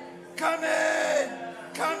in, come in,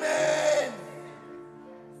 come in.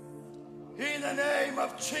 In the name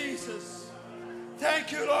of Jesus.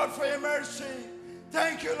 Thank you, Lord, for your mercy.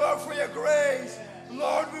 Thank you, Lord, for your grace.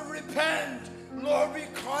 Lord, we repent. Lord, we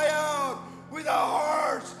cry out with our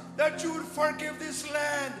hearts that you would forgive this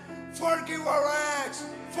land, forgive our acts,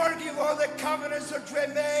 forgive all the covenants that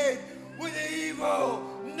we made with the evil,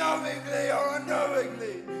 knowingly or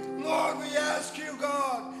unknowingly. Lord, we ask you,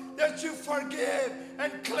 God, that you forgive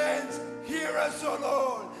and cleanse. Hear us, O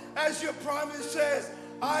Lord. As your promise says,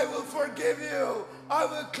 I will forgive you. I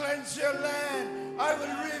will cleanse your land. I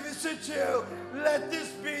will revisit you. Let this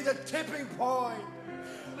be the tipping point.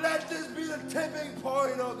 Let this be the tipping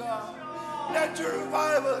point, oh God. Let your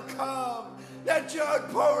revival come. Let your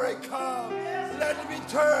outpouring come. Let it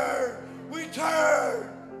return. Return.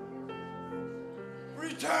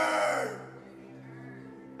 Return.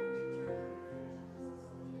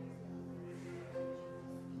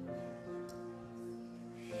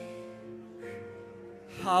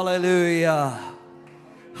 Hallelujah.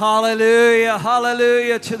 Hallelujah.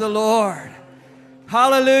 Hallelujah to the Lord.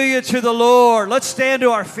 Hallelujah to the Lord. Let's stand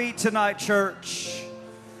to our feet tonight, church.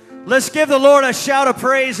 Let's give the Lord a shout of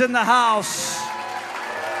praise in the house.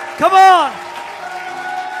 Come on.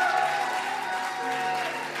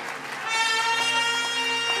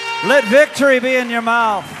 Let victory be in your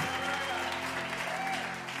mouth.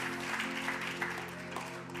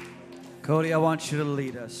 Cody, I want you to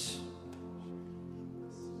lead us.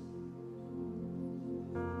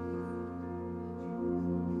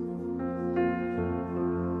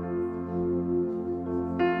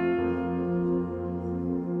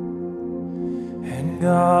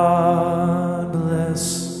 God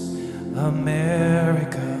bless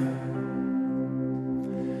America,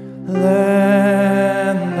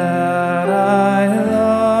 land that I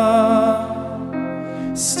love.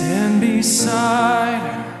 Stand beside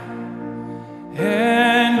her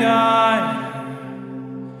and guide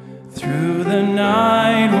her through the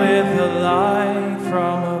night with the light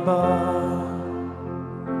from above,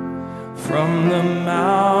 from the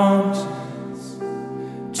mountains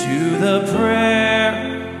to the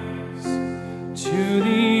prairies, to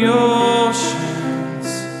the oceans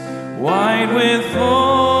wide with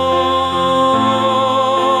flow.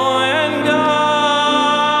 And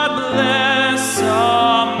God bless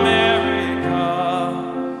America,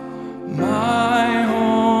 my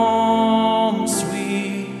home,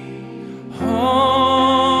 sweet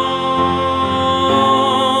home.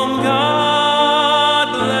 God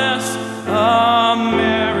bless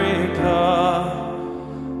America,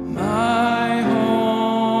 my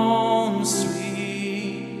home,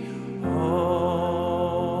 sweet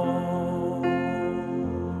home.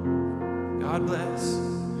 God bless.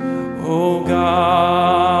 Oh,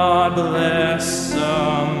 God bless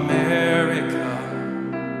America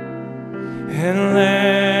and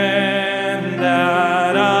land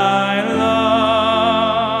that I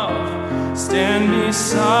love. Stand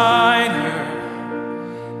beside her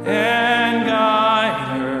and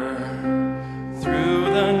guide her through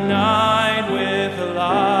the night with the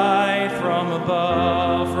light from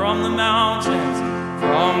above, from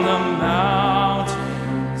the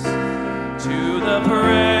mountains to the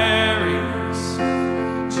prairies,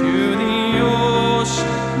 to the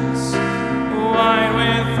oceans wide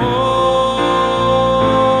with foam.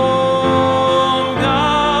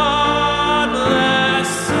 God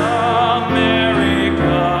bless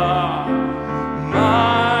America,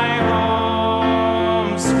 my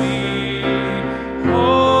home, sweet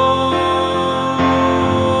home.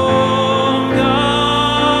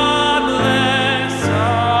 God bless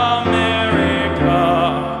America,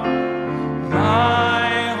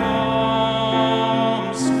 my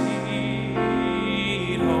home,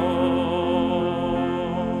 sweet home.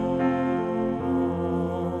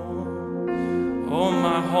 Oh,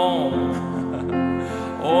 my home,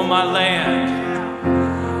 oh, my land,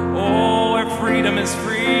 oh, where freedom is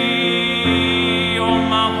free. Oh,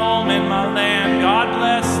 my home and my land. God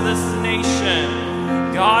bless this nation.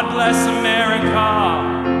 God bless America.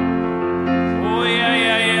 Oh, yeah,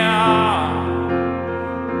 yeah, yeah.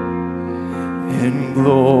 And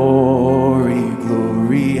glory,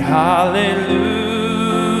 glory, hallelujah.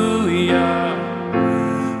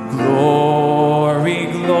 Glory,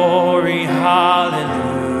 glory, hallelujah.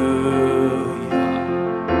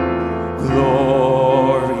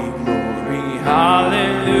 Glory, glory,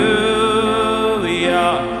 hallelujah.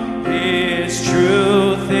 His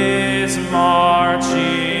truth is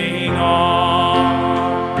marching on.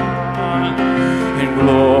 And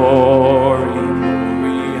glory,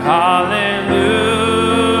 glory,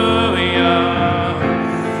 hallelujah.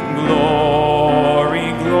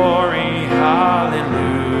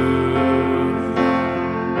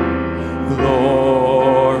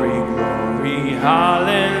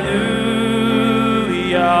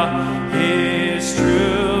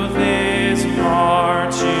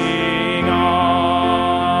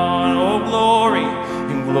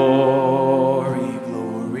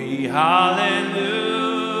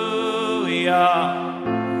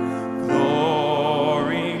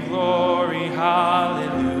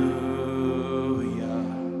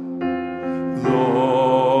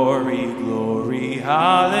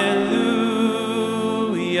 Hallelujah.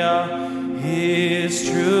 His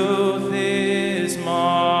truth is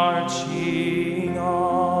marching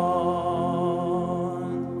on.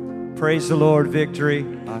 Praise the Lord, Victory.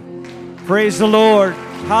 Praise the Lord.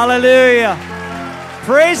 Hallelujah.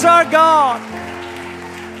 Praise our God.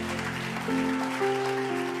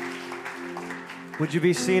 Would you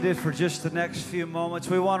be seated for just the next few moments?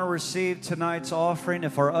 We want to receive tonight's offering.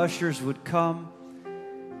 If our ushers would come,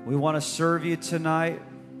 we want to serve you tonight.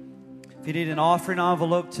 If you need an offering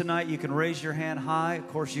envelope tonight, you can raise your hand high. Of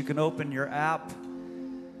course, you can open your app.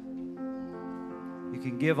 You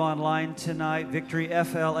can give online tonight,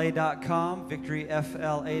 victoryfla.com,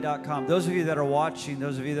 victoryfla.com. Those of you that are watching,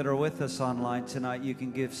 those of you that are with us online tonight, you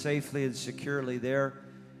can give safely and securely there.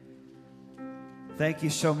 Thank you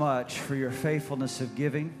so much for your faithfulness of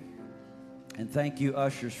giving. And thank you,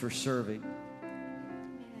 ushers, for serving.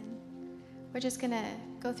 Amen. We're just going to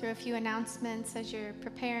go through a few announcements as you're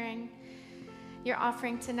preparing your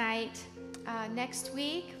offering tonight. Next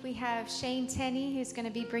week, we have Shane Tenney, who's going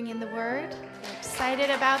to be bringing the word. We're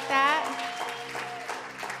excited about that.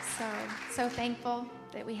 So thankful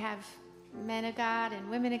that we have men of God and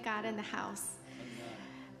women of God in the house,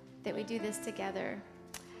 that we do this together.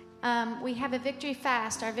 We have a victory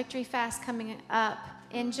fast, our victory fast coming up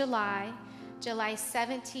in July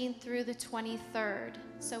 17th through the 23rd.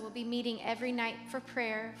 So we'll be meeting every night for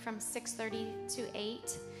prayer from 6:30 to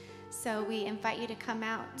 8. So we invite you to come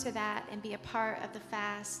out to that and be a part of the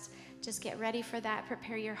fast. Just get ready for that.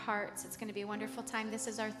 Prepare your hearts. It's going to be a wonderful time. This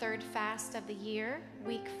is our third fast of the year,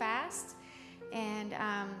 week fast. And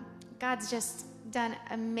God's just done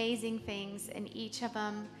amazing things in each of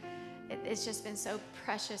them. It's just been so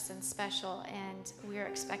precious and special, and we're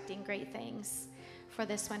expecting great things for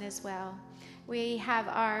this one as well. We have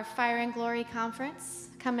our Fire and Glory Conference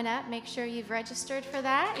coming up. Make sure you've registered for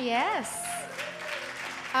that. Yes.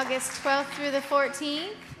 August 12th through the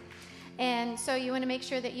 14th. And so you want to make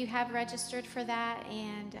sure that you have registered for that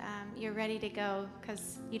and you're ready to go,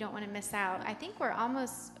 because you don't want to miss out. I think we're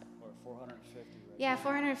almost... We're 450. Right? Yeah,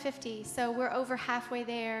 450. So we're over halfway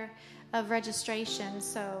there of registration.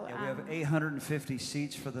 So yeah, we have 850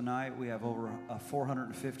 seats for the night. We have over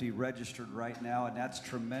 450 registered right now, and that's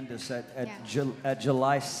tremendous at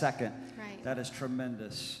July 2nd. Right. That is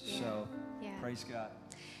tremendous. Yeah. So Yeah. praise God.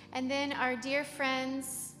 And then our dear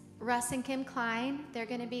friends, Russ and Kim Klein, they're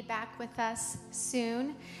going to be back with us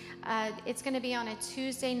soon. It's going to be on a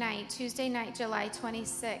Tuesday night, July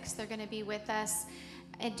 26th. They're going to be with us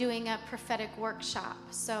and doing a prophetic workshop.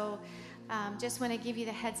 So just want to give you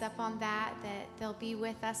the heads up on that they'll be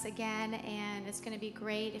with us again, and it's going to be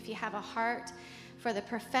great. If you have a heart for the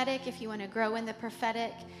prophetic, if you want to grow in the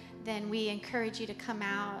prophetic, then we encourage you to come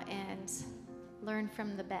out and learn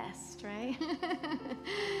from the best, right?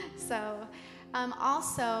 So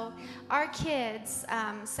also, our kids,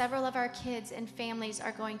 several of our kids and families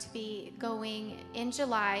are going to be going in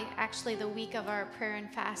July, actually the week of our prayer and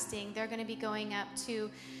fasting. They're going to be going up to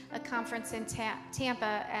a conference in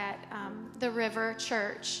Tampa at the River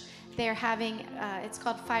Church. They're having, it's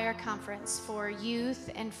called Fire Conference for youth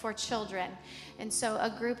and for children. And so a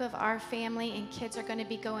group of our family and kids are going to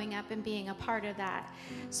be going up and being a part of that.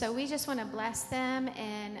 So we just want to bless them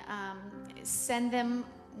and send them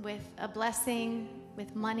with a blessing,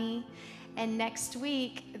 with money. And next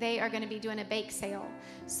week, they are going to be doing a bake sale.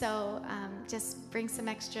 So just bring some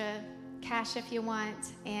extra cash if you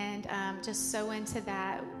want, and just sow into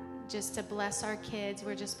that, just to bless our kids.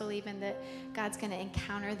 We're just believing that God's going to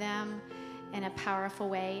encounter them in a powerful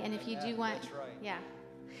way. And if you do want,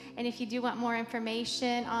 and if you do want more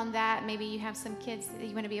information on that, maybe you have some kids that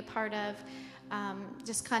you want to be a part of,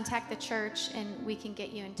 just contact the church, and we can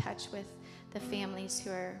get you in touch with the families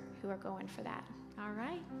who are going for that. All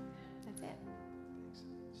right, that's it.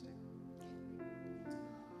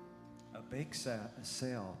 A bake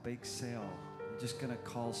sale. I'm just going to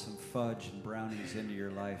call some fudge and brownies into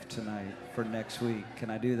your life tonight for next week. Can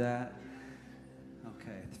I do that?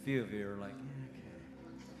 Okay. A few of you are like, yeah, okay.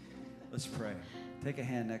 Let's pray. Take a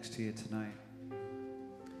hand next to you tonight.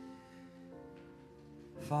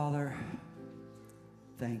 Father,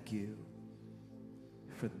 thank you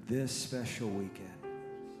for this special weekend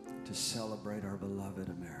to celebrate our beloved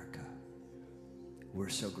America. We're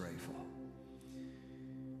so grateful.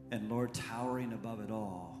 And Lord, towering above it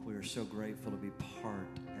all, we are so grateful to be part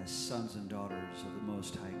as sons and daughters of the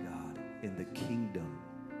Most High God in the kingdom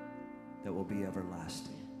that will be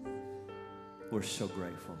everlasting. We're so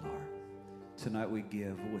grateful, Lord. Tonight we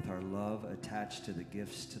give with our love attached to the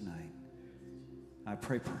gifts tonight. I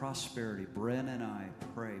pray prosperity. Bren and I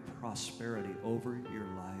pray prosperity over your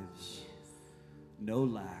lives. No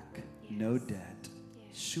lack, no debt,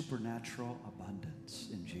 supernatural abundance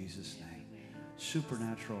in Jesus' name.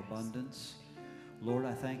 Supernatural abundance. Lord,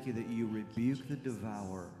 I thank you that you rebuke the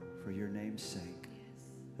devourer for your name's sake,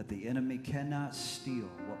 that the enemy cannot steal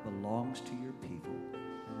what belongs to your people.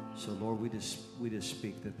 So, Lord, we just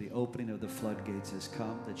speak that the opening of the floodgates has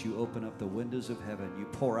come, that you open up the windows of heaven, you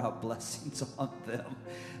pour out blessings on them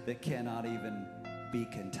that cannot even be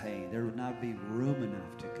contained. There would not be room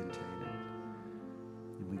enough to contain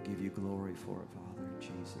it. And we give you glory for it, Father, in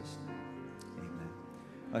Jesus' name. Amen.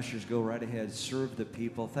 Ushers, go right ahead. Serve the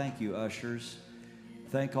people. Thank you, ushers.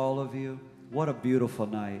 Thank all of you. What a beautiful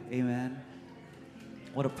night. Amen.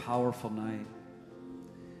 What a powerful night.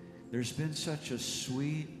 There's been such a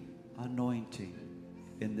sweet anointing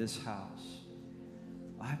in this house.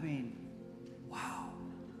 I mean, wow.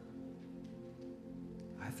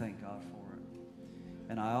 I thank God for it.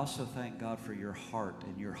 And I also thank God for your heart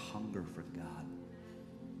and your hunger for God.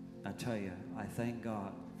 I tell you, I thank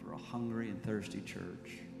God for a hungry and thirsty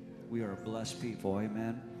church. We are a blessed people,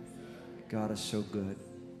 amen? God is so good.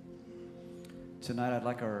 Tonight, I'd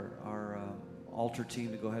like our altar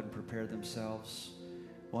team to go ahead and prepare themselves.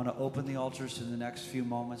 I want to open the altars in the next few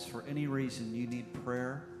moments. For any reason you need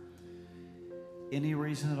prayer, any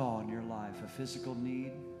reason at all in your life, a physical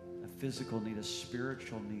need, a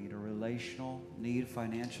spiritual need, a relational need,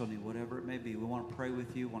 financial need, whatever it may be, we want to pray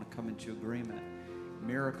with you, want to come into agreement.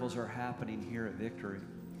 Miracles are happening here at Victory.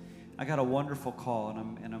 I got a wonderful call,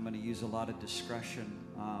 and I'm going to use a lot of discretion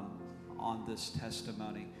on this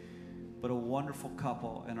testimony. But a wonderful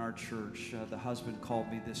couple in our church, the husband called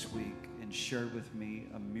me this week and shared with me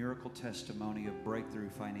a miracle testimony of breakthrough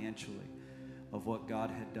financially, of what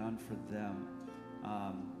God had done for them.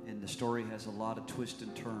 And the story has a lot of twists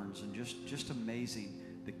and turns, and just amazing.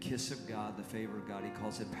 The kiss of God, the favor of God. He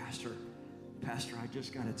calls it, Pastor, I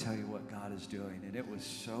just got to tell you what God is doing. And it was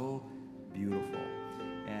so beautiful.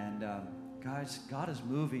 And guys, God is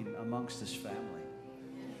moving amongst this family.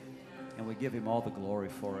 And we give him all the glory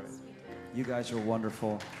for it. You guys are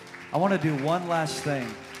wonderful. I want to do one last thing.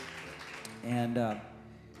 And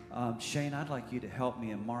Shane, I'd like you to help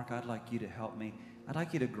me. And Mark, I'd like you to help me. I'd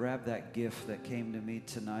like you to grab that gift that came to me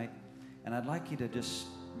tonight. And I'd like you to just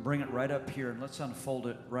bring it right up here. And let's unfold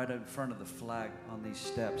it right in front of the flag on these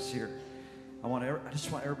steps here. I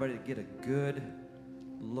just want everybody to get a good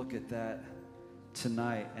look at that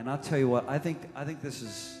tonight. And I'll tell you what, I think this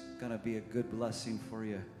is going to be a good blessing for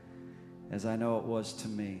you, as I know it was to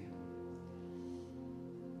me.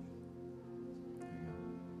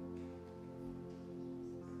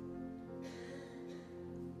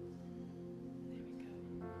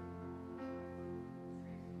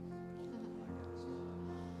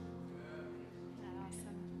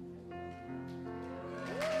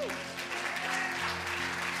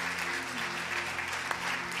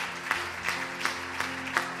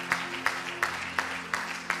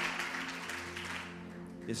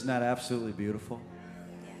 Isn't that absolutely beautiful?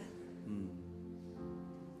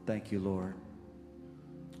 Thank you, Lord.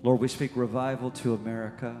 Lord, we speak revival to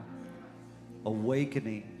America,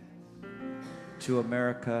 awakening to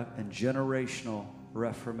America, and generational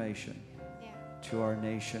reformation to our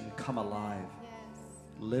nation. Come alive.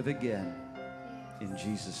 Live again in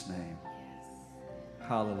Jesus' name.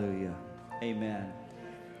 Hallelujah. Amen.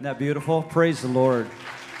 Isn't that beautiful? Praise the Lord.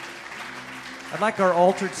 I'd like our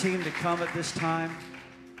altar team to come at this time.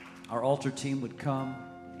 Our altar team would come.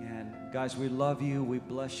 And guys, we love you. We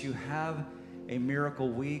bless you. Have a miracle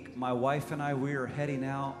week. My wife and I, we are heading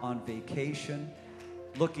out on vacation.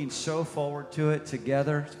 Looking so forward to it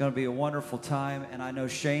together. It's going to be a wonderful time. And I know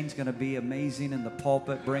Shane's going to be amazing in the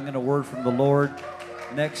pulpit, bringing a word from the Lord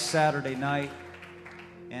next Saturday night.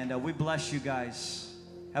 And we bless you guys.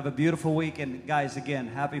 Have a beautiful week. And guys, again,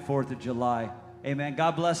 happy 4th of July. Amen.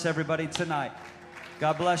 God bless everybody tonight.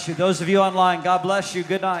 God bless you. Those of you online, God bless you.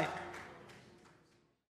 Good night.